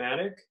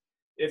cinematic,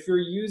 if you're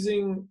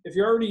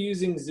already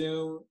using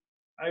Zoom,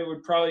 I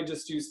would probably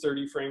just use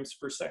 30 frames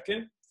per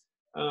second.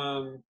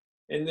 But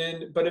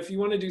if you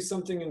want to do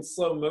something in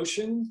slow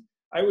motion,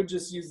 I would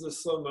just use the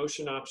slow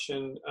motion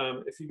option.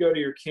 If you go to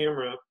your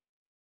camera,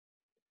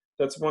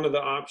 that's one of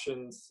the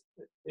options.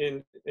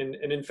 And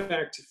in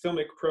fact,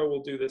 Filmic Pro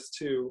will do this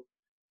too.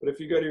 But if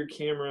you go to your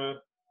camera,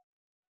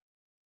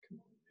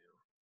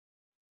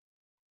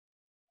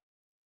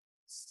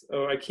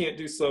 oh, I can't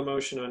do slow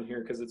motion on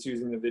here because it's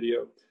using the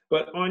video.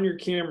 But on your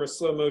camera,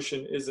 slow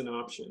motion is an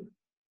option.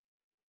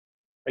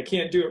 I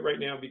can't do it right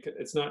now because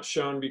it's not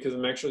shown because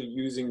I'm actually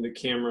using the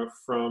camera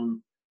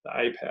from the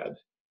iPad.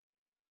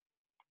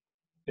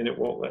 And it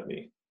won't let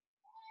me.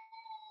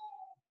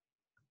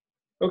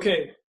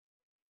 Okay.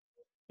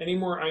 Any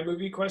more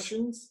iMovie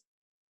questions?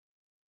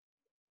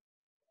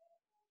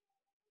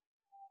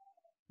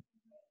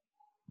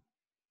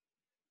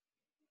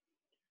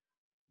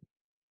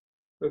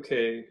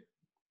 Okay.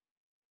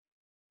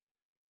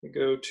 I'm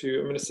going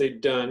to say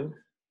done.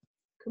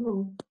 Come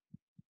on.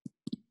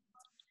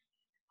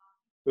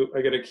 Oh,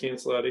 I got to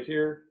cancel out of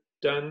here.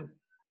 Done.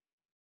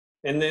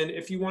 And then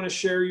if you want to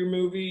share your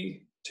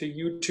movie to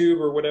YouTube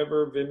or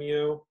whatever,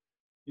 Vimeo,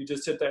 you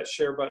just hit that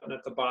share button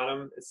at the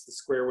bottom. It's the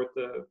square with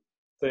the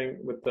thing,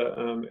 with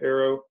the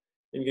arrow.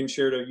 And you can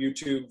share to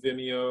YouTube,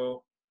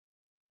 Vimeo.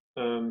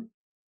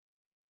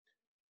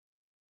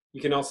 You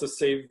can also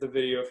save the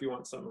video if you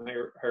want something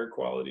higher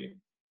quality.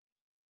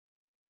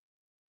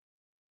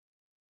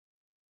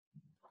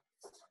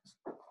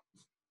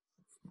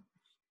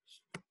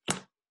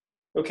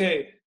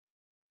 Okay.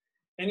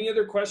 Any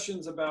other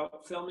questions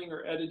about filming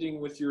or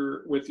editing with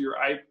your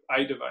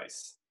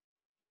iDevice?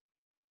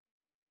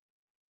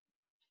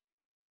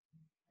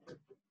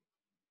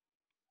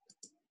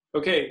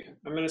 Okay,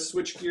 I'm going to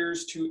switch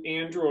gears to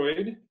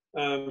Android,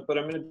 but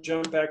I'm going to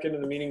jump back into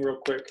the meeting real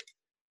quick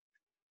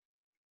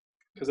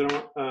because I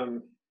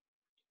don't.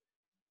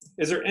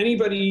 Is there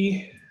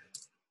anybody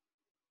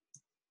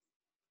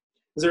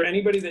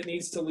that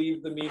needs to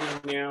leave the meeting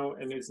now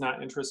and is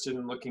not interested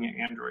in looking at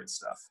Android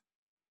stuff?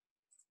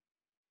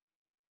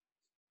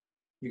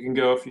 You can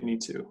go if you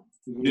need to.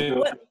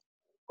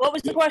 What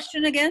was the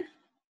question again?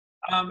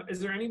 Is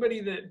there anybody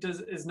that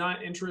is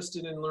not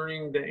interested in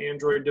learning the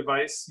Android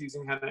device,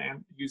 using how to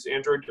use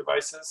Android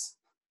devices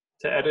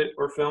to edit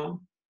or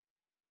film?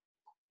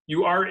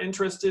 You are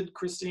interested,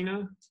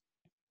 Christina?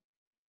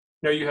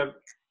 No, you have.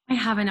 I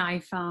have an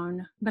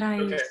iPhone, but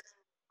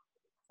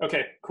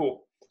Okay,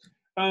 cool.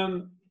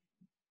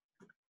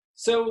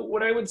 So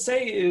what I would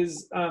say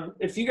is,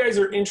 if you guys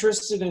are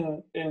interested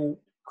in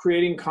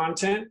creating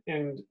content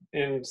and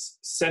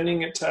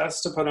sending it to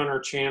us to put on our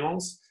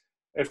channels,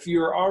 If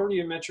you're already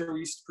a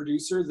MetroEast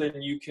producer,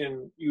 then you've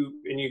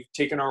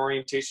taken our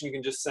orientation, you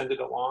can just send it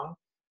along.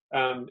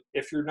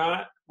 If you're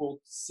not, we'll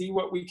see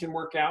what we can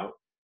work out.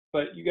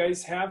 But you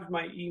guys have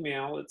my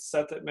email. It's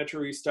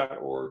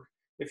seth@metroeast.org.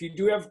 If you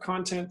do have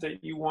content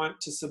that you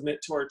want to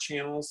submit to our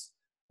channels,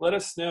 let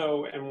us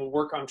know, and we'll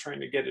work on trying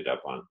to get it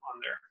up on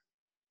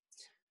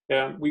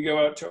there. We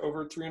go out to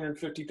over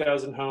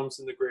 350,000 homes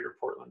in the greater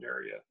Portland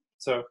area.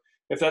 So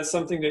if that's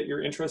something that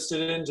you're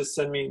interested in, just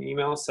send me an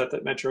email,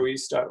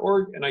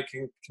 seth@metroeast.org, and I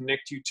can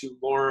connect you to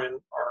Lauren,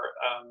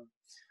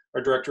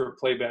 our director of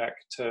playback,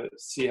 to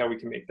see how we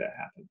can make that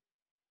happen.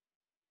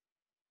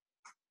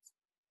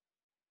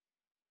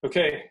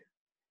 Okay.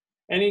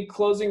 Any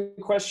closing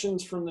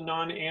questions from the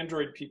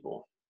non-Android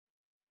people?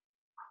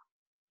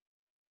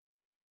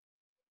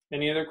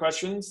 Any other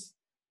questions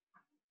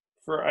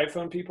for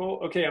iPhone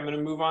people? Okay, I'm going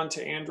to move on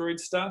to Android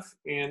stuff.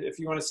 And if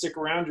you want to stick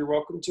around, you're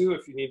welcome to.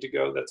 If you need to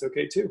go, that's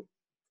okay too.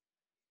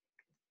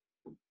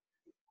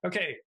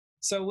 Okay,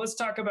 so let's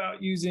talk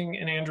about using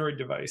an Android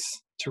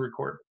device to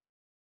record.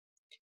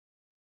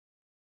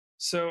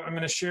 So I'm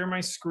going to share my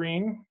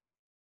screen.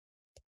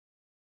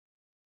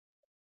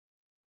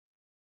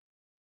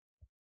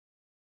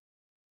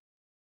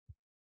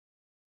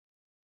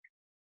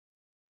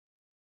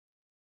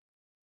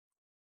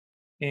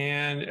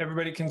 And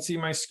everybody can see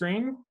my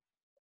screen?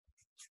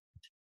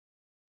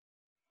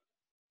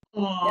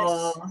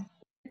 Oh,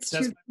 It's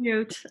too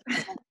cute.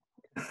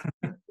 I'm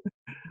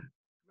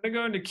going to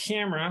go into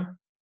camera.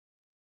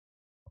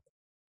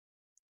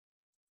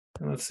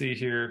 And let's see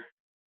here.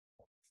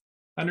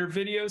 Under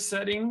video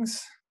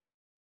settings,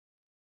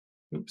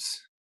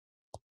 oops,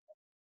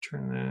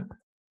 turn that.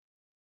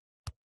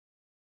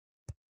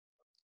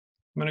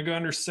 I'm going to go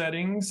under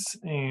settings,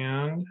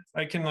 and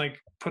I can like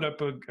put up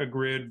a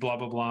grid, blah,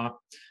 blah,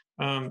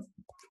 blah.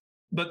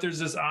 But there's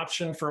this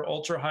option for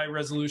ultra high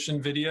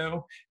resolution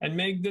video. And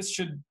Meg, this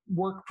should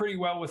work pretty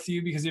well with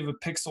you because you have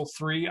a Pixel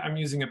 3. I'm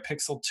using a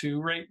Pixel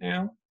 2 right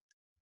now.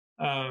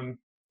 And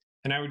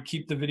I would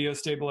keep the video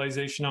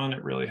stabilization on.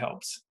 It really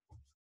helps.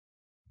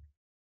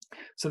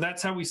 So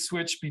that's how we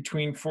switch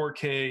between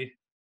 4K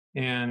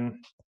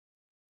and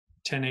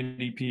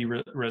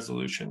 1080p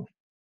resolution.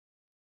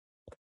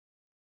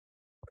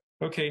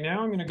 Okay,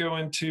 now I'm going to go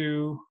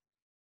into,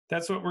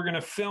 that's what we're going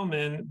to film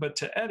in, but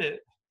to edit,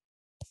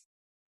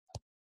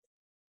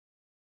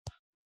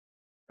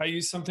 I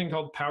use something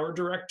called Power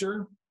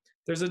Director.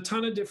 There's a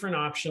ton of different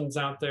options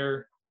out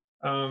there.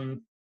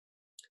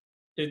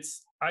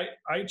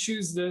 I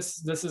choose this.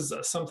 This is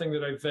something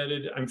that I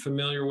vetted, I'm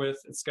familiar with.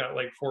 It's got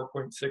like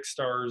 4.6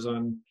 stars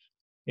on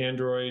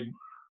Android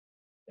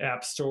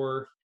App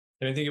Store,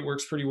 and I think it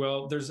works pretty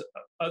well. There's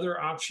other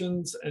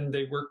options, and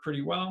they work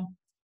pretty well.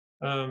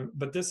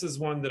 But this is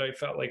one that I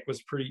felt like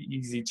was pretty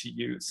easy to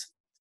use.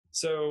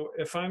 So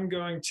if I'm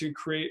going to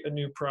create a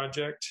new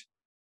project,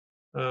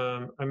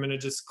 I'm going to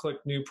just click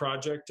New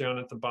Project down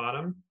at the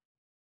bottom.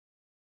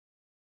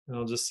 And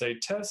I'll just say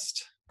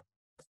Test.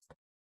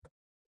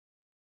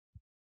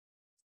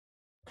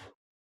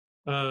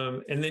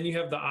 And then you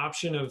have the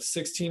option of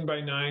 16:9,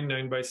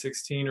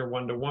 9:16, or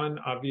 1:1,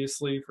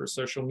 obviously, for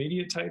social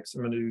media types.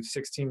 I'm going to do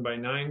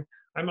 16:9.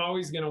 I'm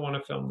always going to want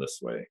to film this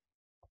way.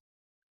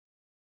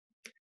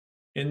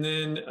 And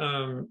then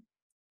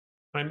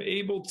I'm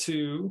able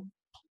to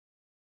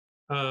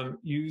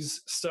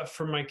use stuff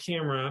from my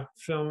camera,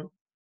 film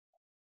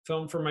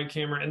from my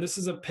camera. And this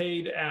is a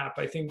paid app.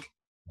 I think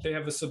they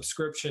have a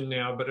subscription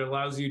now, but it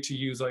allows you to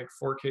use like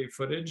 4K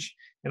footage.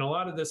 And a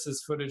lot of this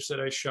is footage that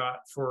I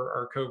shot for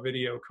our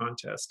co-video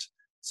contest.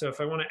 So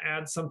if I want to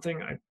add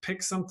something, I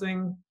pick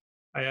something,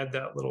 I add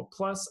that little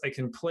plus. I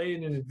can play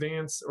it in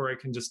advance, or I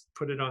can just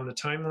put it on the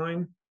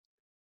timeline.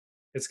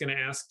 It's going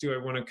to ask, do I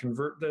want to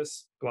convert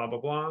this? Blah, blah,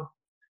 blah.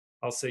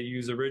 I'll say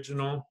use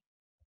original.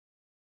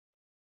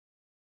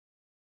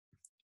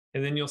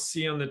 And then you'll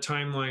see on the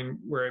timeline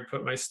where I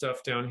put my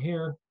stuff down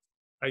here,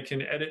 I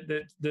can edit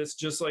this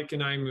just like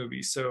in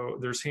iMovie. So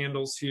there's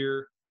handles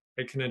here.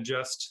 I can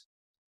adjust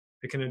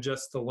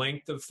the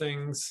length of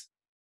things.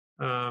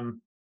 I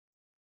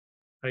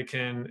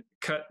can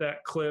cut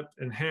that clip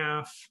in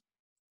half.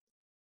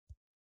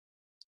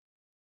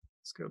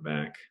 Let's go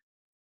back.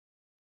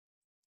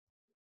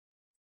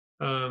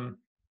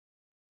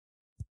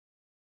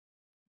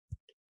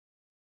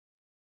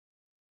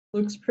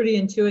 looks pretty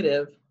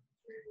intuitive.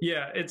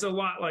 Yeah, it's a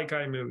lot like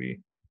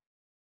iMovie.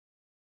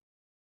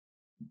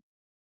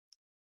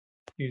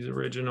 Use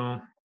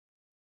original.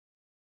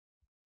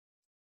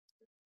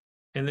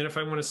 And then if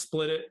I want to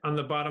split it on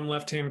the bottom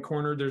left-hand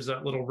corner, there's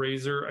that little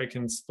razor. I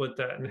can split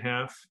that in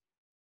half.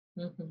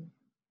 Mm-hmm.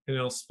 And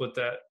it'll split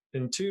that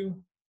in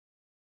two.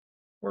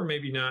 Or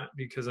maybe not,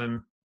 because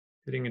I'm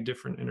hitting a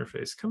different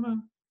interface. Come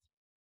on.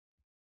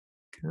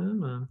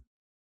 Come on.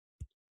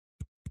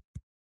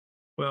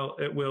 Well,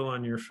 it will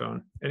on your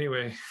phone.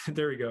 Anyway,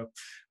 there we go.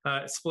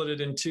 Split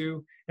it in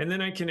two. And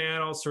then I can add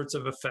all sorts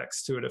of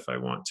effects to it if I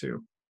want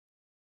to.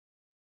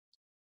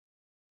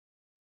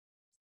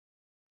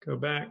 Go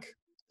back.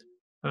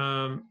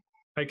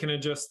 I can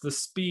adjust the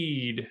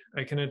speed.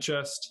 I can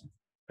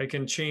I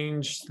can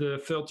change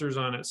the filters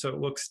on it so it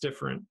looks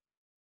different.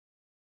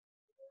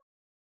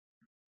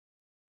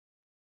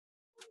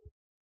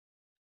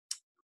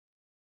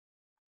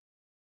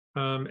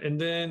 And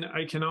then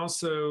I can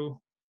also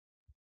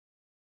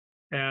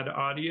add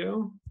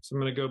audio. So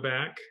I'm going to go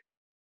back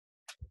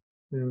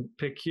and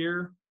pick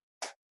here.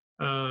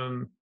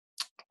 If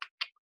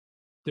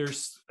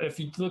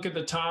you look at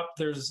the top,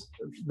 there's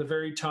the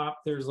very top,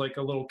 there's like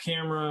a little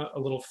camera, a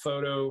little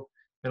photo,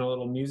 and a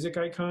little music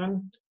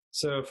icon.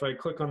 So if I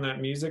click on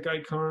that music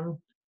icon,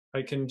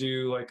 I can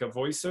do like a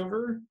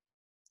voiceover.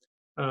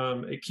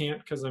 It can't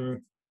because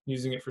I'm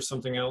using it for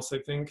something else, I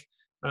think.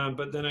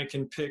 But then I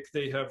can pick,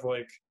 they have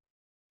like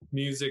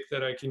music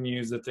that I can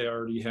use that they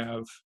already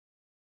have.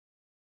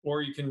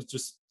 Or you can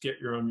just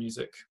get your own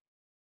music.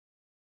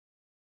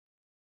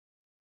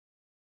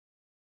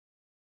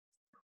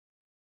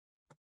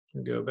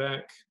 Go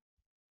back,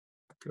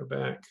 go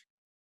back.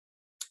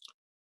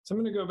 So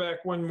I'm going to go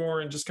back one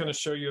more and just kind of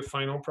show you a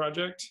final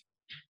project.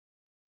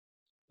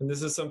 And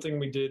this is something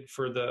we did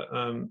for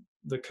the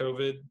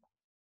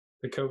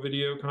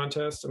co-video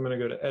contest. I'm going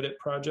to go to edit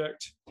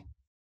project.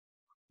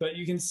 But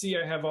you can see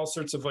I have all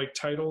sorts of like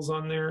titles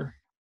on there.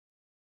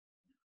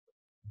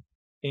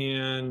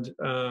 And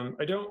I'm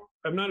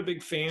not a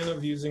big fan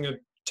of using a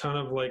ton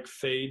of like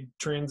fade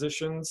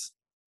transitions.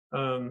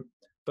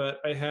 But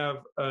I have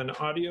an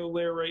audio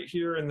layer right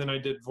here, and then I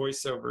did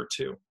voiceover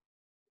too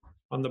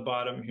on the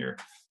bottom here.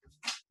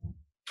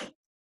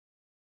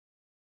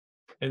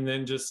 And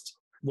then just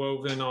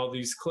wove in all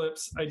these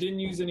clips. I didn't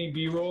use any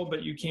B-roll,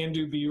 but you can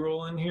do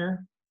B-roll in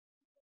here.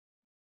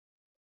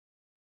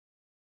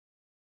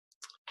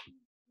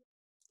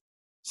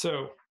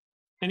 So,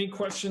 any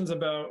questions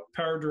about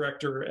Power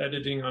Director or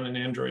editing on an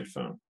Android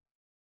phone?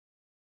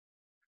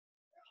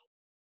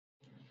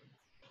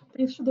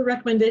 Thanks for the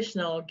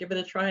recommendation. I'll give it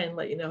a try and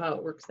let you know how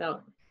it works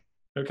out.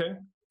 Okay.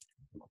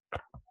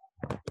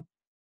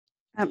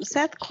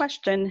 Seth,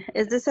 question,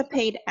 is this a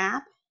paid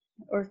app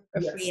or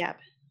a Yes. free app?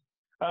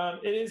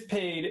 It is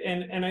paid,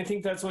 and I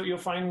think that's what you'll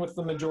find with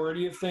the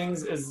majority of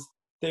things is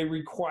they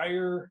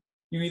require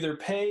you either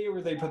pay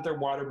or they put their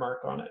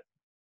watermark on it.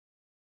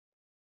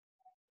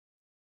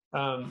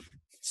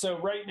 So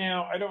right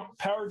now,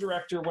 Power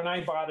Director, when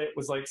I bought it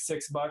was like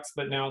 $6,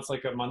 but now it's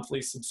like a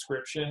monthly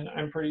subscription,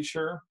 I'm pretty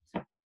sure.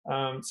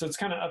 So it's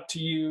kind of up to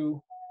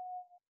you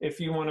if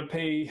you want to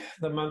pay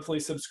the monthly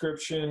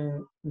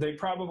subscription. They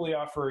probably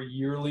offer a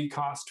yearly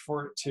cost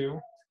for it too.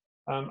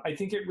 I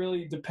think it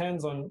really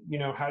depends on,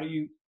 how do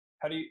you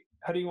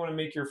want to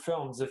make your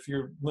films? If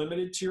you're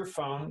limited to your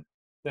phone,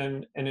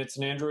 then, and it's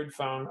an Android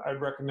phone,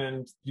 I'd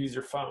recommend use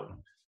your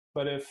phone.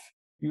 But if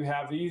you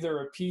have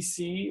either a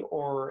PC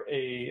or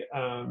a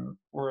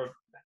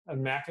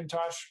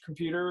Macintosh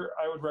computer,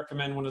 I would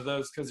recommend one of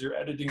those because your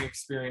editing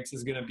experience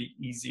is going to be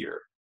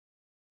easier.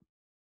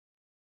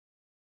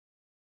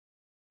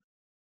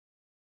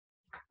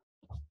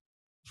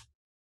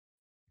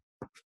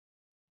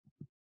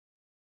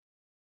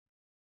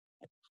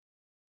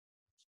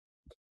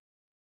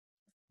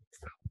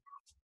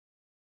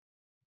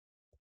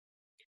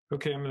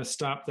 Okay, I'm going to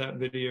stop that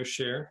video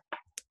share.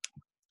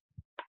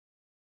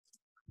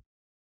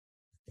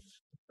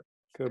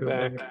 Go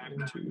back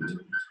to...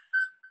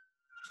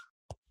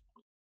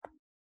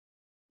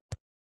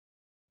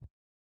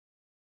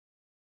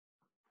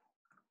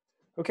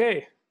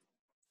 Okay.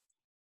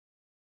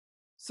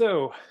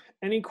 So,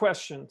 any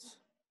questions?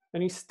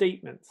 Any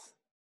statements?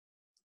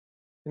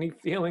 Any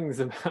feelings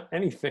about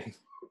anything?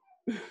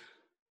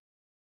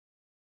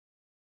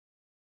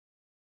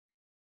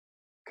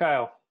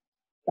 Kyle.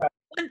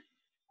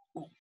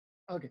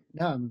 Okay,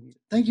 now I'm muted.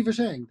 Thank you for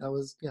sharing. That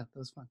was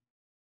fun.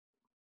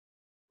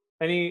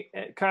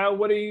 Kyle,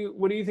 what do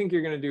you think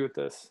you're going to do with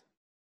this?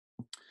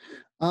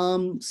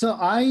 So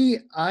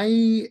I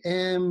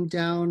am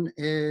down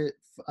at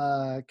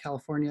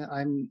California.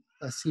 I'm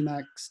a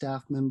CMAC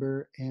staff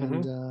member,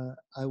 and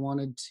I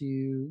wanted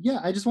to,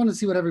 I just wanted to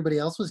see what everybody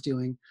else was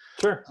doing.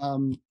 Sure.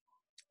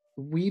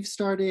 We've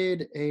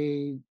started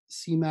a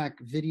CMAC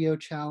video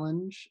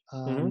challenge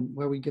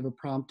where we give a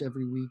prompt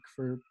every week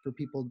for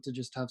people to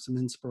just have some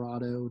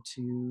inspirato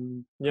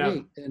to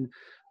create. And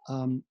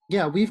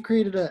we've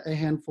created a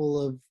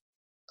handful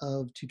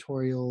of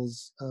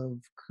tutorials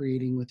of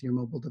creating with your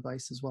mobile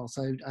device as well.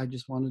 So I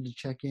just wanted to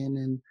check in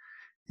and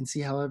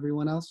see how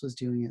everyone else was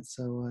doing it.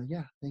 So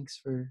thanks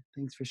for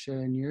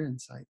sharing your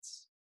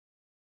insights.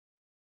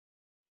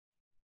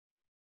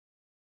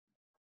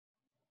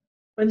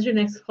 When's your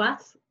next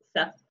class,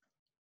 Seth?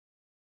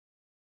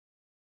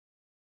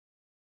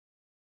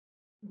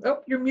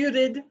 Oh, you're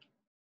muted.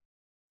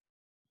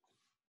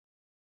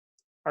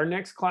 Our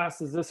next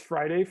class is this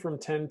Friday from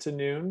 10 to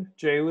noon.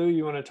 Jaylu,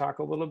 you want to talk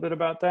a little bit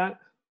about that?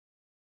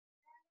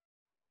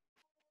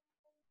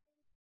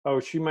 Oh,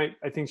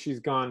 I think she's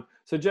gone.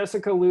 So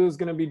Jessica Liu is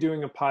going to be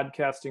doing a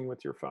podcasting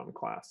with your phone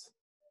class.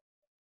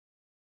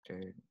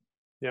 Okay.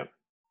 Yep.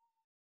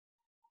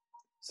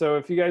 So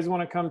if you guys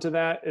want to come to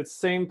that, it's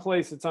same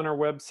place. It's on our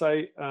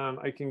website.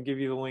 I can give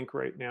you the link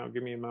right now.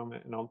 Give me a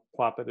moment and I'll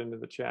plop it into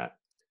the chat.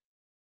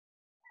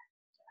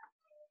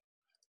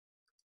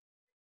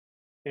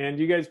 And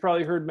you guys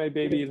probably heard my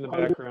baby in the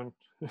background.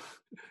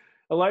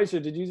 Elijah,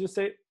 did you just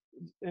say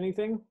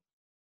anything?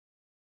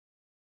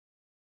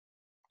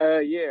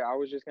 Yeah, I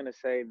was just gonna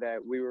say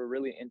that we were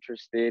really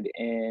interested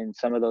in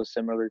some of those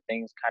similar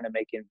things, kind of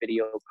making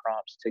video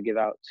prompts to give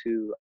out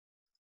to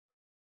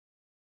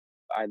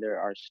either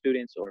our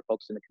students or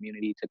folks in the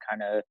community to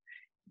kind of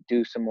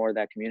do some more of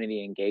that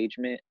community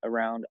engagement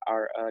around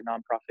our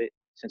nonprofit,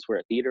 since we're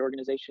a theater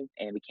organization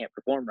and we can't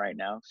perform right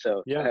now.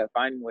 So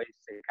finding ways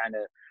to kind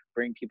of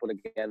bring people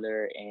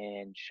together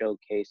and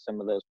showcase some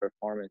of those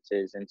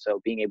performances. And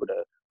so being able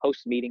to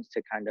host meetings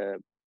to kind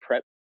of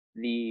prep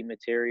the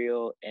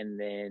material, and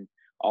then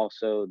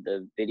also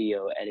the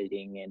video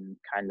editing and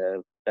kind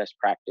of best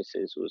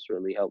practices was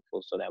really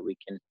helpful so that we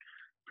can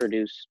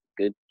produce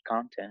good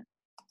content.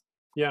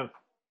 Yeah.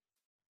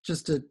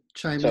 Just to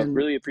chime so in.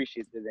 Really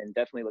appreciative and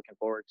definitely looking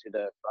forward to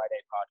the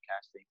Friday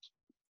podcasting.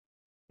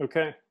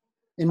 Okay.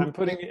 I'm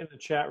putting it in the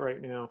chat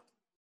right now.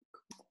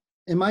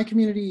 In my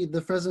community, the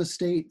Fresno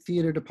State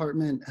Theater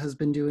Department has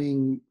been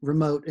doing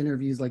remote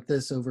interviews like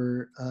this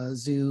over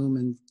Zoom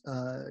and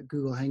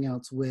Google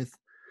Hangouts with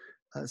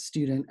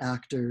student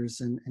actors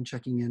and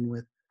checking in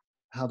with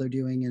how they're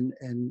doing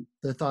and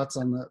their thoughts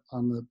on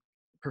the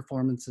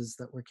performances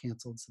that were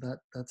canceled. So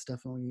that's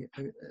definitely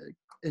a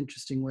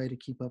interesting way to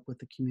keep up with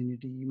the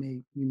community.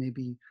 You may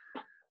be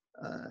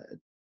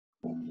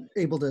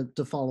able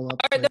to follow up.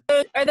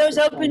 Are those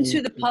open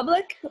to the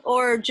public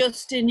or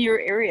just in your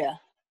area?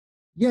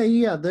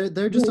 Yeah.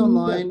 They're just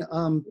online.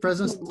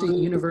 Fresno State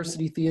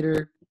University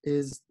Theater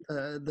is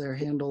their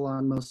handle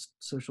on most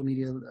social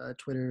media,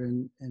 Twitter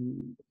and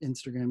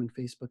Instagram and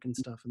Facebook and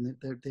stuff. And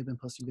they've been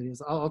posting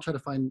videos. I'll try to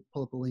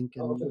pull up a link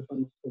and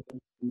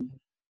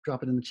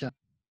drop it in the chat.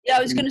 Yeah,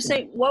 I was going to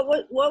say, what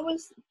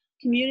was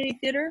community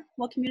theater?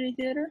 What community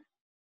theater?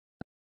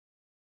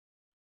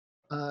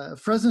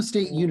 Fresno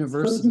State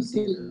University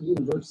Theater.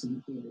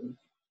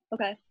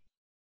 Okay.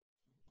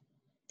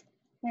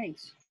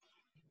 Thanks.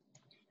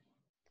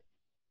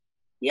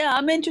 Yeah,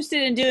 I'm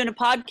interested in doing a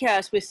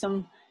podcast with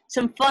some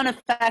fun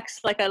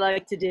effects like I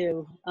like to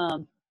do.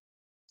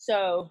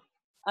 So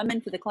I'm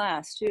in for the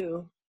class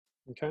too.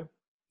 Okay.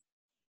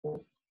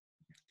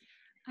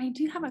 I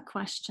do have a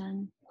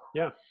question.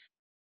 Yeah.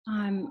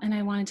 And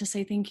I wanted to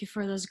say thank you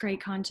for this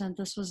great content.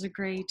 This was a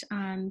great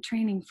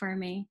training for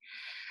me.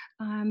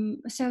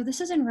 So this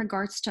is in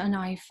regards to an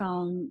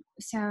iPhone.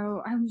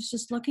 So I was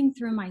just looking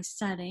through my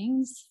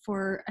settings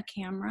for a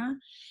camera,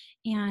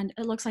 and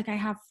it looks like I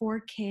have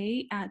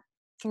 4K at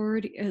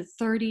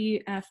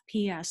 30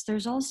 FPS.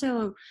 There's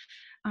also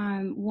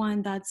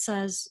one that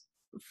says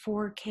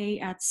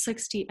 4K at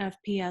 60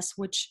 FPS,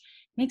 which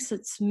makes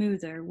it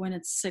smoother when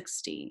it's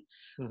 60.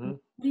 Mm-hmm.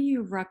 What do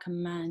you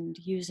recommend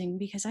using?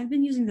 Because I've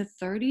been using the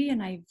 30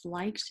 and I've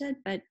liked it,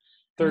 but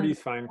 30 is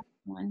fine.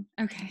 One.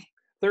 Okay.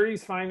 30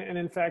 is fine, and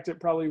in fact, it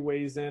probably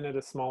weighs in at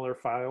a smaller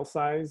file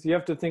size. You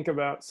have to think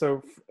about,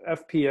 so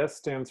FPS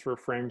stands for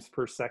frames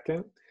per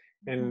second,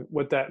 and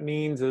what that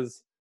means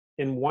is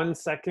in 1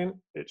 second,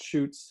 it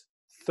shoots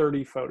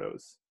 30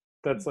 photos.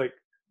 That's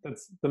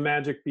the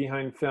magic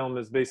behind film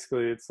is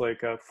basically it's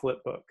like a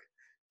flip book.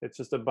 It's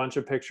just a bunch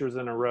of pictures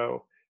in a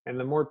row. And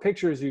the more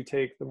pictures you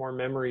take, the more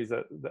memories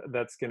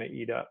that's going to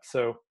eat up.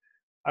 So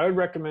I would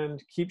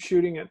recommend keep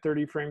shooting at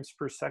 30 frames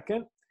per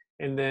second.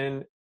 And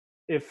then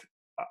if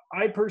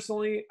I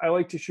personally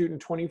like to shoot in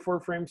 24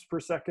 frames per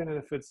second. And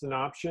if it's an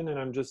option and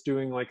I'm just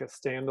doing like a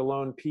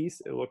standalone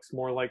piece, it looks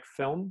more like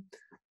film.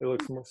 It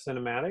looks more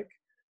cinematic.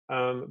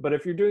 But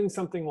if you're doing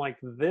something like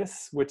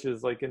this, which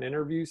is like an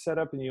interview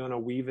setup and you want to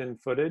weave in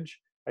footage,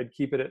 I'd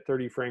keep it at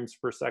 30 frames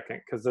per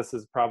second because this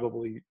is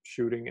probably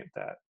shooting at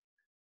that.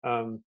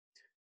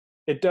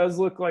 It does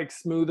look like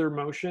smoother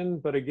motion,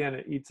 but again,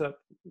 it eats up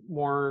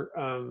more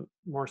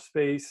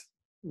space,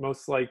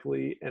 most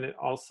likely. And it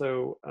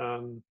also,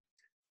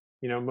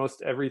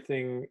 most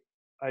everything,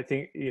 I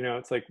think,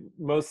 it's like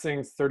most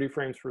things, 30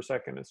 frames per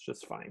second is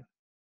just fine.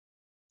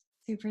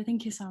 Super.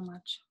 Thank you so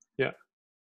much. Yeah.